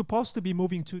know, she's supposed to be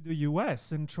moving to the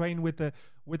US and train with the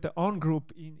on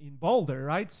group in Boulder,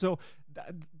 right? So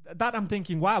that I'm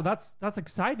thinking, wow, that's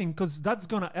exciting, because that's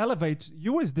gonna elevate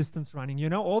US distance running. You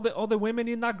know, all the women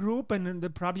in that group, and they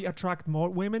probably attract more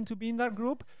women to be in that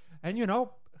group, and you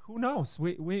know. Who knows?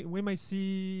 We may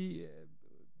see,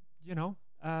 you know,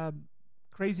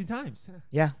 crazy times.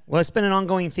 Yeah. Well, it's been an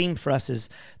ongoing theme for us is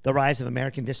the rise of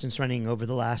American distance running over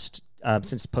the last,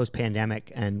 since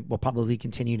post-pandemic, and we'll probably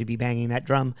continue to be banging that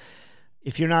drum.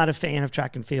 If you're not a fan of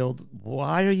track and field,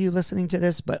 why are you listening to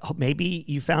this? But maybe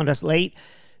you found us late.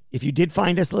 If you did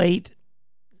find us late,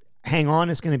 hang on,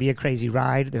 it's going to be a crazy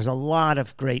ride. There's a lot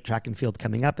of great track and field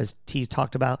coming up, as T's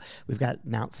talked about. We've got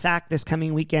Mount Sac this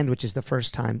coming weekend, which is the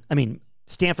first time. I mean,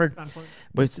 Stanford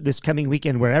was this coming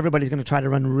weekend where everybody's going to try to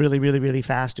run really, really, really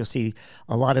fast. You'll see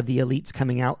a lot of the elites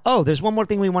coming out. Oh, there's one more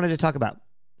thing we wanted to talk about.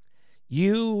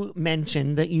 You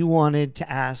mentioned that you wanted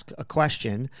to ask a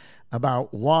question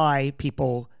about why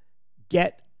people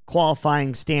get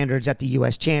qualifying standards at the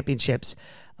U.S. Championships,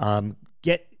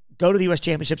 go to the U.S.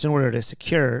 Championships in order to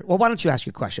secure. Well, why don't you ask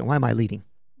your question? Why am I leading?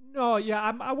 No,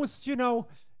 yeah, I was, you know,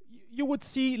 you would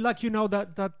see, like, you know,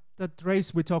 that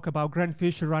race we talk about, Grant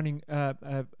Fisher running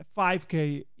a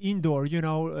 5K indoor, you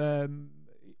know,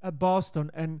 at Boston,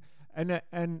 and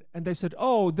they said,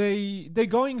 oh, they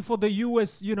going for the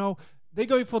U.S., you know, they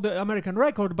going for the American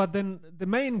record, but then the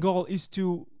main goal is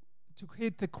to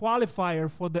hit the qualifier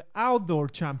for the outdoor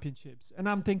championships. And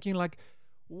I'm thinking, like,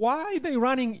 why are they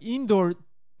running indoor,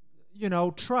 you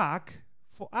know, track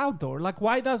for outdoor? Like,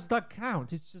 why does that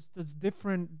count? It's just this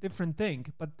different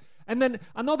thing. But and then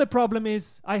another problem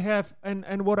is I have,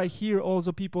 and what I hear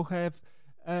also people have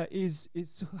is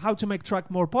how to make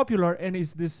track more popular, and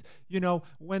is this, you know,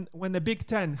 when the Big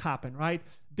Ten happened, right?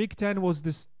 Big Ten was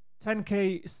this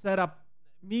 10K setup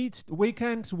meet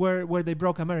weekend where they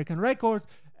broke American record,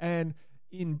 and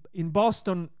in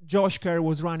Boston Josh Kerr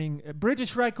was running a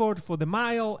British record for the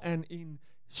mile, and in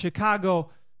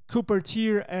Chicago Cooper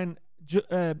Tier and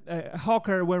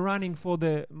Hawker were running for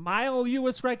the mile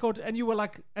US record, and you were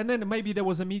like, and then maybe there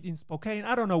was a meet in Spokane,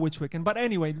 I don't know which weekend, but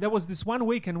anyway, there was this one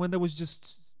weekend when there was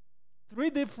just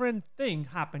 3 different things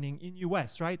happening in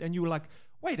US, right? And you were like,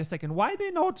 wait a second, why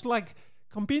they not like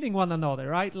competing one another,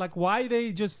 right? Like, why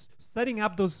they just setting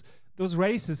up those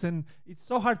races? And it's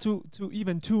so hard to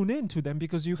even tune into them,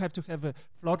 because you have to have a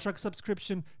Flow Track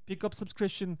subscription, pickup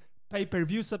subscription,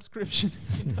 pay-per-view subscription.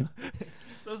 You know?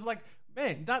 So it's like,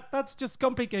 man, that's just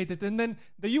complicated. And then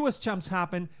the US champs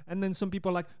happen, and then some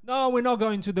people are like, no, we're not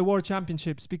going to the World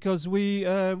Championships because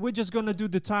we're just gonna do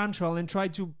the time trial and try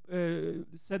to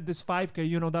set this 5K.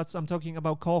 You know, I'm talking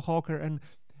about Cole Hawker and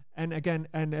And again,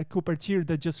 and Cooper Tier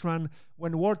that just ran,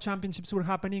 when World Championships were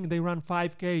happening, they ran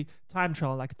 5K time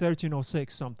trial, like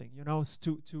 13:06 something,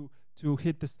 to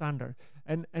hit the standard.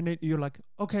 And you're like,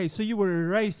 okay, so you were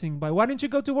racing, but why didn't you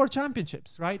go to World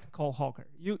Championships, right? Cole Hawker.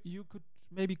 You could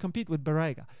maybe compete with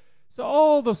Barrega. So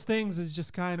all those things is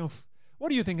just kind of, what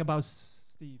do you think about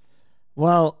Steve?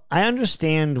 Well, I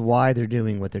understand why they're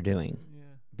doing what they're doing. Yeah.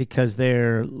 Because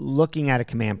they're looking at a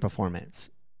command performance.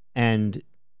 And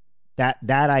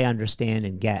that I understand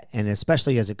and get. And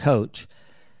especially as a coach,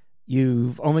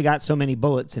 you've only got so many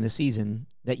bullets in a season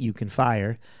that you can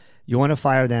fire. You want to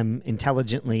fire them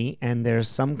intelligently, and there's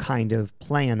some kind of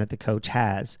plan that the coach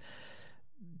has.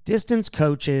 Distance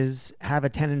coaches have a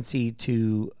tendency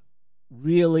to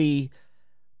really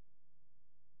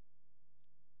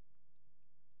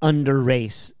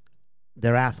under-race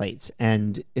their athletes,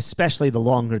 and especially the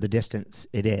longer the distance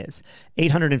it is.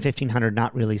 800 and 1500,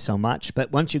 not really so much,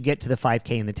 but once you get to the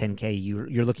 5K and the 10K,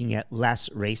 you're looking at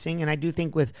less racing. And I do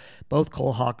think with both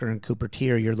Cole Hawker and Cooper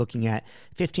Tier, you're looking at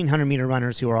 1500 meter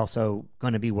runners who are also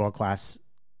going to be world-class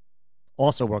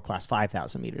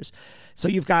 5,000 meters. So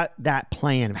you've got that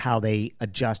plan of how they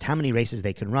adjust, how many races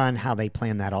they can run, how they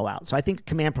plan that all out. So I think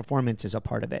command performance is a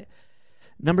part of it.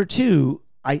 Number two,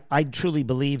 I truly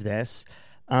believe this.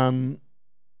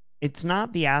 It's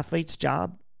not the athlete's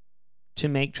job to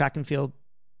make track and field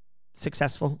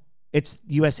successful. It's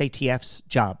USATF's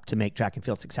job to make track and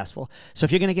field successful. So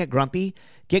if you're going to get grumpy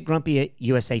at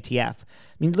USATF. I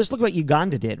mean, let's look at what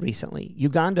Uganda did recently.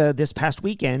 Uganda this past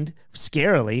weekend,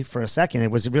 scarily for a second, it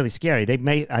was really scary.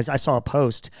 I saw a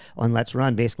post on Let's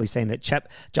Run basically saying that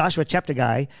Joshua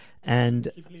Cheptegei and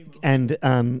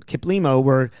Kiplimo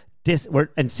were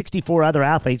and 64 other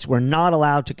athletes were not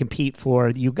allowed to compete for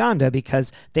Uganda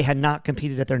because they had not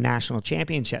competed at their national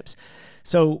championships.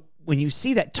 So when you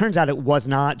see that, turns out it was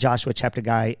not Joshua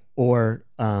Cheptegei or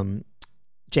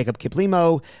Jacob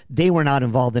Kiplimo. They were not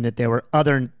involved in it. There were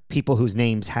other people whose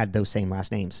names had those same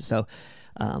last names. So,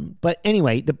 but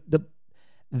anyway,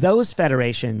 those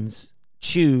federations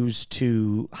choose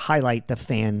to highlight the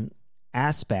fan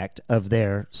aspect of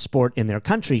their sport in their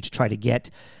country to try to get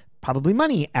probably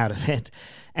money out of it.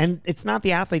 And it's not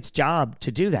the athlete's job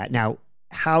to do that. Now,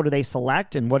 how do they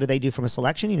select and what do they do from a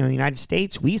selection? In the United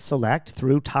States, we select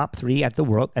through top 3 at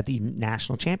the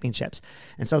national championships.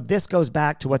 And so this goes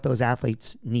back to what those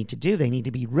athletes need to do. They need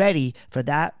to be ready for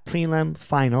that prelim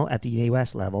final at the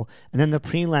US level, and then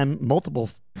the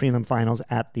multiple prelim finals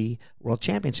at the world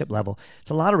championship level. It's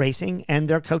a lot of racing, and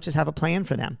their coaches have a plan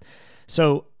for them.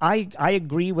 So I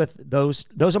agree with those.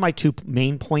 Those are my 2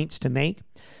 main points to make.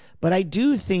 But I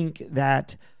do think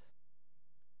that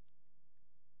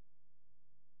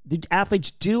the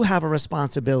athletes do have a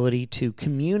responsibility to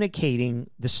communicating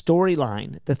the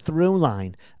storyline, the through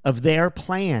line of their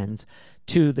plans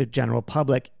to the general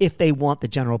public if they want the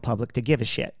general public to give a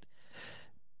shit.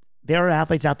 There are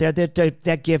athletes out there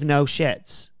that give no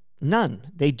shits.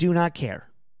 None. They do not care.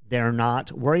 They're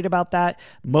not worried about that.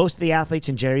 Most of the athletes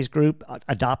in Jerry's group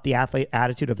adopt the athlete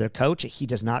attitude of their coach. He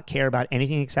does not care about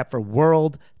anything except for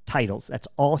world titles. That's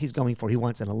all he's going for. He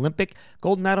wants an Olympic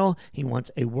gold medal. He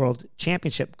wants a world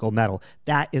championship gold medal.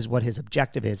 That is what his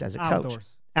objective is as a coach.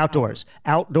 Outdoors.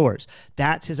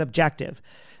 That's his objective.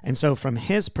 And so from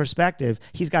his perspective,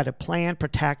 he's got to plan,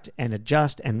 protect, and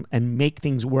adjust and make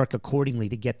things work accordingly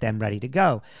to get them ready to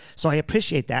go. So I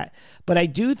appreciate that. But I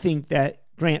do think that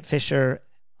Grant Fisher,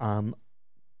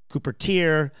 Cooper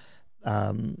Tier,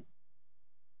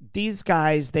 these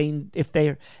guys, if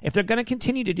they're going to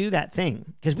continue to do that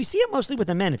thing, because we see it mostly with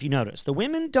the men, if you notice. The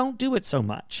women don't do it so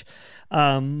much.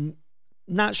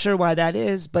 Not sure why that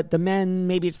is, but the men,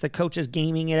 maybe it's the coaches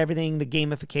gaming it, everything, the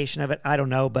gamification of it. I don't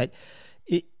know, but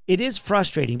it is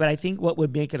frustrating. But I think what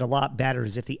would make it a lot better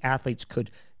is if the athletes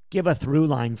could give a through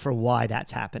line for why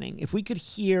that's happening. If we could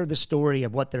hear the story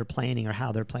of what they're planning or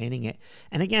how they're planning it.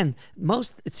 And again,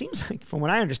 it seems like from what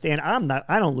I understand,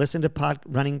 I don't listen to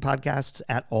running podcasts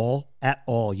at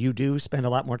all. You do spend a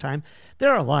lot more time.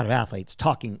 There are a lot of athletes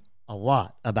talking a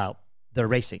lot about their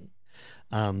racing.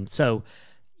 So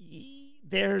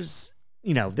there's,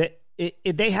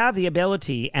 they have the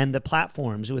ability and the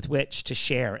platforms with which to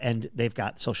share, and they've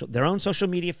got their own social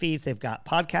media feeds, they've got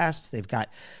podcasts, they've got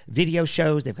video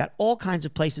shows, they've got all kinds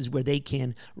of places where they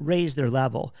can raise their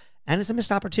level, and it's a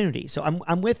missed opportunity. So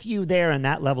I'm with you there in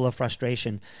that level of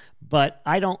frustration, but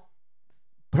I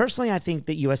think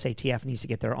that USATF needs to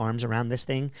get their arms around this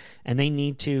thing, and they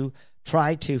need to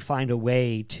try to find a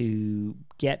way to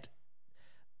get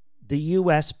the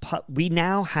U.S. We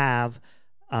now have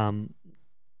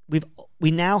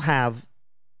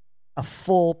a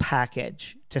full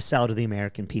package to sell to the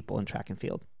American people in track and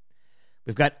field.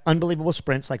 We've got unbelievable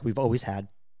sprints like we've always had.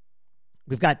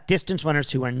 We've got distance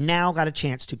runners who are now got a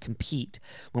chance to compete.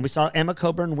 When we saw Emma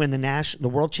Coburn win the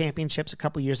World Championships a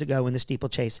couple years ago in the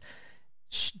steeplechase,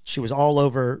 she was all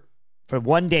over, for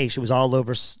one day, she was all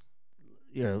over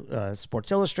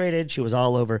Sports Illustrated. She was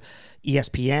all over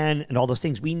ESPN and all those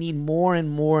things. We need more and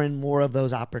more and more of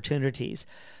those opportunities.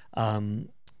 And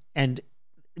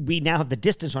we now have the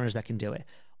distance runners that can do it.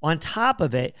 On top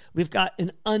of it, we've got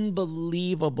an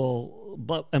unbelievably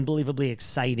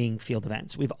exciting field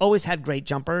events. We've always had great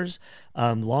jumpers,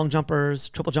 long jumpers,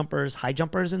 triple jumpers, high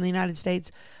jumpers in the United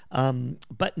States.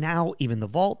 But now even the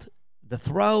vault, the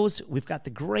throws, we've got the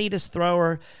greatest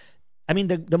thrower. I mean,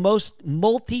 the most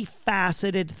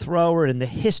multifaceted thrower in the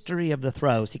history of the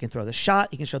throws. He can throw the shot.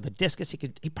 He can throw the discus.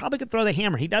 He probably could throw the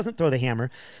hammer. He doesn't throw the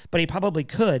hammer, but he probably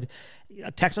could.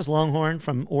 A Texas Longhorn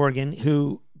from Oregon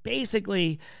who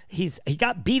basically he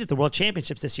got beat at the World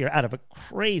Championships this year out of a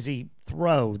crazy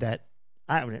throw that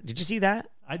did you see that?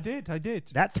 I did.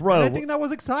 That throw. And I think that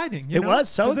was exciting. It was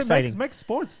so exciting. It makes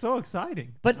sports so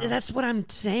exciting. But that's what I'm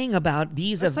saying about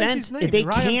these events. Like they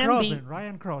Ryan can be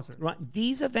Ryan Crosser.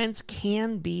 These events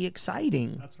can be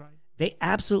exciting. That's right. They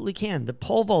absolutely can. The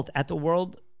pole vault at the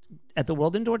World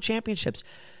Indoor Championships,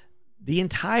 the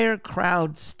entire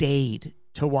crowd stayed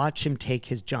to watch him take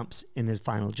his jumps in his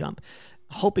final jump,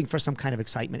 hoping for some kind of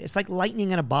excitement. It's like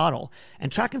lightning in a bottle. And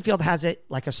track and field has it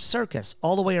like a circus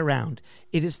all the way around.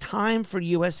 It is time for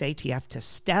USATF to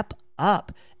step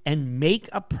up and make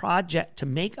a project, to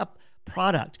make a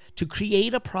product, to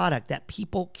create a product that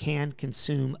people can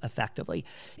consume effectively.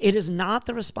 It is not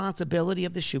the responsibility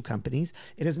of the shoe companies.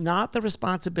 It is not the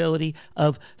responsibility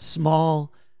of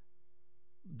small,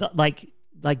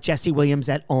 like Jesse Williams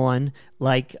at On,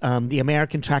 like the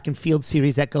American Track and Field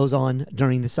Series that goes on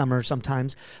during the summer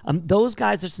sometimes. Those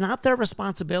guys, it's not their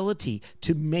responsibility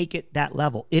to make it that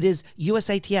level. It is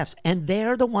USATF's, and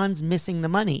they're the ones missing the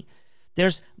money.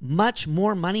 There's much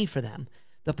more money for them.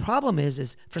 The problem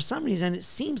is for some reason, it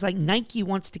seems like Nike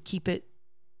wants to keep it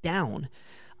down.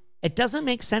 It doesn't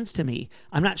make sense to me.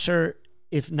 I'm not sure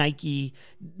if Nike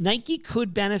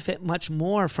could benefit much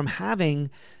more from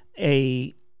having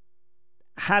a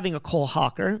Cole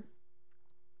Hawker,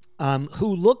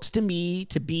 who looks to me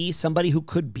to be somebody who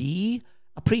could be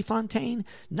a Prefontaine,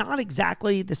 not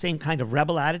exactly the same kind of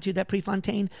rebel attitude that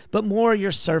Prefontaine, but more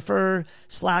your surfer,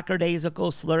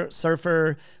 slackadaisical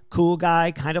surfer, cool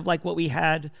guy, kind of like what we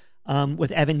had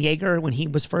with Evan Yeager when he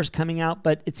was first coming out.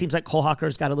 But it seems like Cole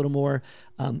Hawker's got a little more,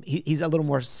 got a little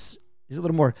more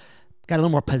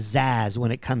pizzazz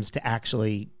when it comes to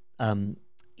actually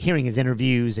hearing his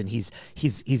interviews, and he's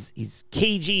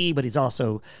cagey, but he's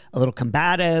also a little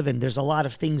combative, and there's a lot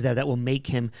of things there that will make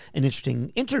him an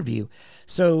interesting interview.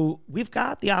 So we've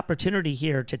got the opportunity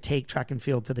here to take track and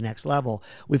field to the next level.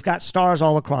 We've got stars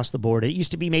all across the board. It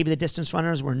used to be maybe the distance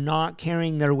runners were not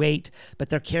carrying their weight, but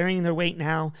they're carrying their weight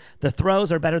now. The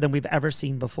throws are better than we've ever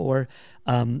seen before.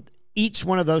 Each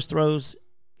one of those throws,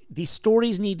 these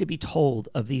stories need to be told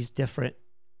of these different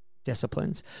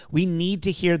disciplines. We need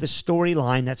to hear the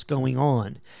storyline that's going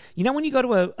on. You know, when you go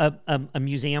to a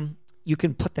museum, you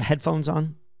can put the headphones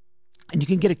on and you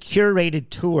can get a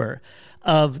curated tour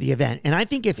of the event. And I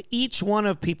think if each one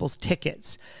of people's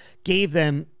tickets gave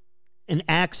them an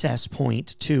access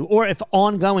point to, or if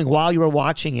ongoing while you were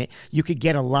watching it, you could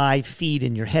get a live feed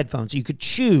in your headphones. You could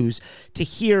choose to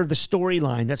hear the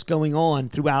storyline that's going on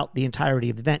throughout the entirety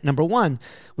of the event. Number one,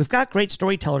 we've got great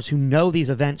storytellers who know these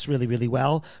events really, really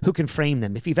well, who can frame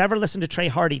them. If you've ever listened to Trey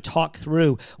Hardy talk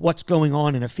through what's going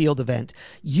on in a field event,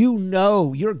 you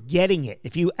know you're getting it.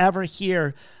 If you ever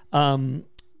hear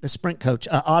the sprint coach,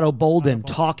 Otto Bolden,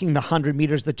 talking the 100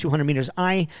 meters, the 200 meters.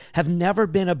 I have never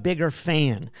been a bigger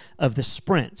fan of the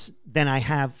sprints than I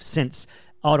have since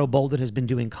Otto Bolden has been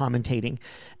doing commentating.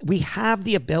 We have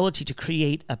the ability to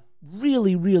create a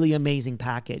really, really amazing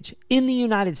package in the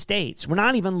United States. We're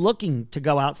not even looking to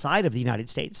go outside of the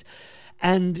United States.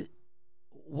 And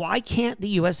why can't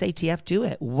the USATF do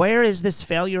it? Where is this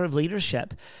failure of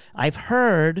leadership? I've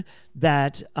heard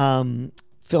that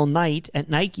Phil Knight at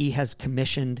Nike has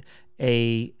commissioned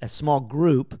a small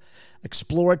group,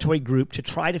 exploratory group, to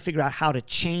try to figure out how to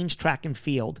change track and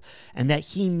field, and that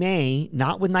he may,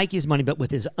 not with Nike's money, but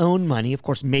with his own money, of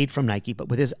course made from Nike, but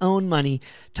with his own money,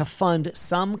 to fund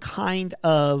some kind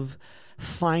of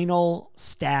final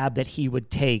stab that he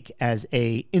would take as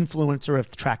a influencer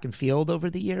of track and field over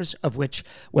the years, of which,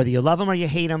 whether you love him or you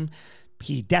hate him,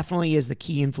 he definitely is the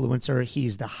key influencer.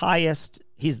 He's the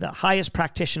highest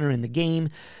practitioner in the game,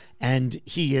 and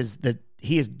he is the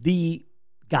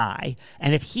guy.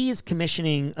 And if he is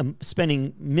commissioning,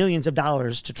 spending millions of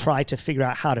dollars to try to figure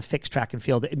out how to fix track and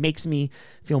field, it makes me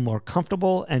feel more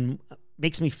comfortable and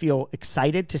makes me feel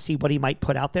excited to see what he might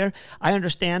put out there. I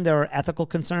understand there are ethical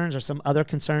concerns or some other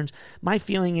concerns. My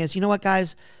feeling is, you know what,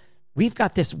 guys? We've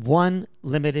got this one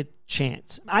limited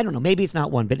chance. I don't know, maybe it's not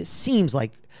one, but it seems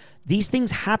like these things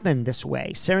happen this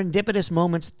way. Serendipitous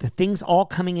moments, the things all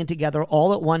coming in together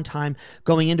all at one time,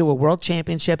 going into a world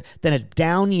championship, then a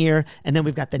down year, and then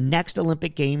we've got the next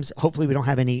Olympic Games. Hopefully we don't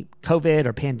have any COVID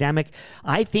or pandemic.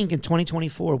 I think in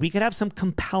 2024, we could have some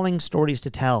compelling stories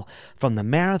to tell from the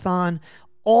marathon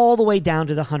all the way down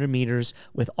to the 100 meters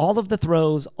with all of the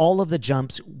throws, all of the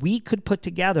jumps. We could put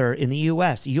together in the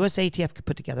U.S., USATF could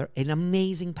put together an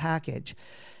amazing package.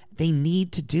 They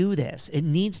need to do this. It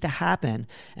needs to happen.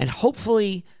 And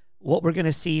hopefully what we're going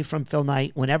to see from Phil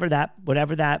Knight, whatever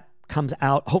that comes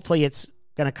out, hopefully it's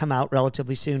going to come out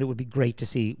relatively soon. It would be great to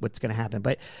see what's going to happen.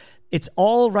 But it's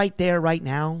all right there right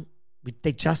now.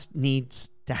 They just needs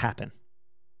to happen.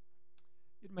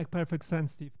 It makes perfect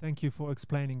sense, Steve. Thank you for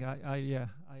explaining. I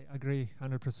agree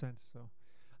 100%. So,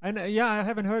 and I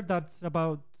haven't heard that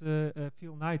about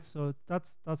Phil Knight. So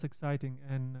that's exciting.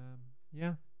 And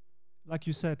like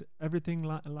you said, everything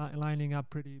lining up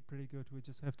pretty good. We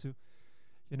just have to,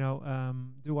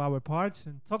 do our part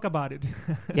and talk about it.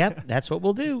 Yep, that's what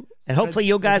we'll do. And hopefully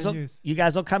you guys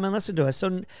will come and listen to us.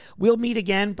 So we'll meet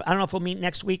again. I don't know if we'll meet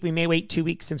next week. We may wait 2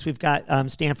 weeks since we've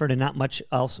got Stanford and not much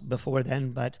else before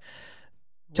then. But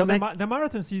well, the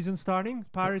marathon season starting.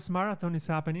 Paris Marathon is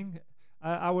happening.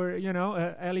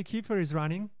 Ellie Kiefer is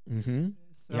running. Mm-hmm.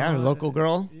 So, our local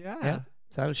girl. Yeah.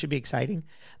 So it should be exciting.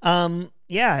 And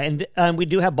we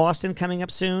do have Boston coming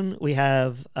up soon. We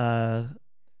have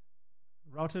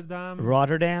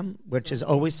Rotterdam, which is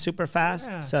always super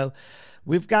fast. Yeah. So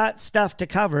we've got stuff to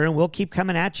cover, and we'll keep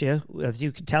coming at you. As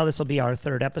you can tell, this will be our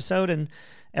 3rd episode, and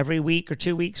every week or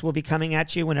 2 weeks we'll be coming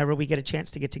at you whenever we get a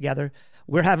chance to get together.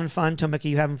 We're having fun. Tomika,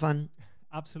 you having fun?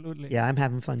 Absolutely. Yeah, I'm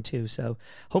having fun too. So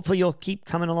hopefully you'll keep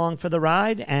coming along for the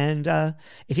ride. And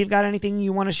if you've got anything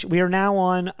you want to, we are now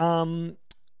on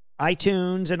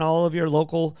iTunes and all of your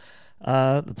local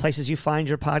the places you find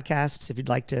your podcasts. If you'd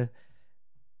like to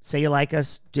say you like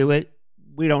us, do it.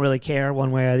 We don't really care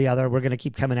one way or the other. We're going to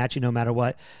keep coming at you no matter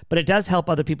what. But it does help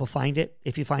other people find it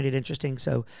if you find it interesting.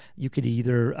 So you could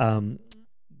either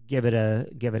give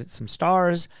it some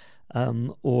stars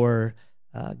or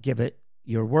give it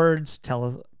your words,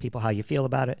 tell people how you feel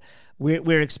about it.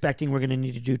 We're expecting we're going to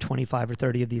need to do 25 or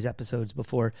 30 of these episodes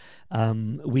before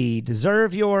we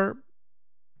deserve your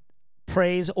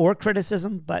praise or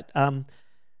criticism, but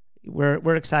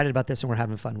we're excited about this and we're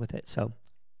having fun with it. So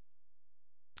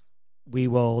we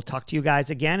will talk to you guys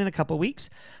again in a couple of weeks.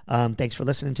 Thanks for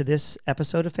listening to this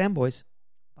episode of FanBoys.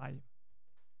 Bye.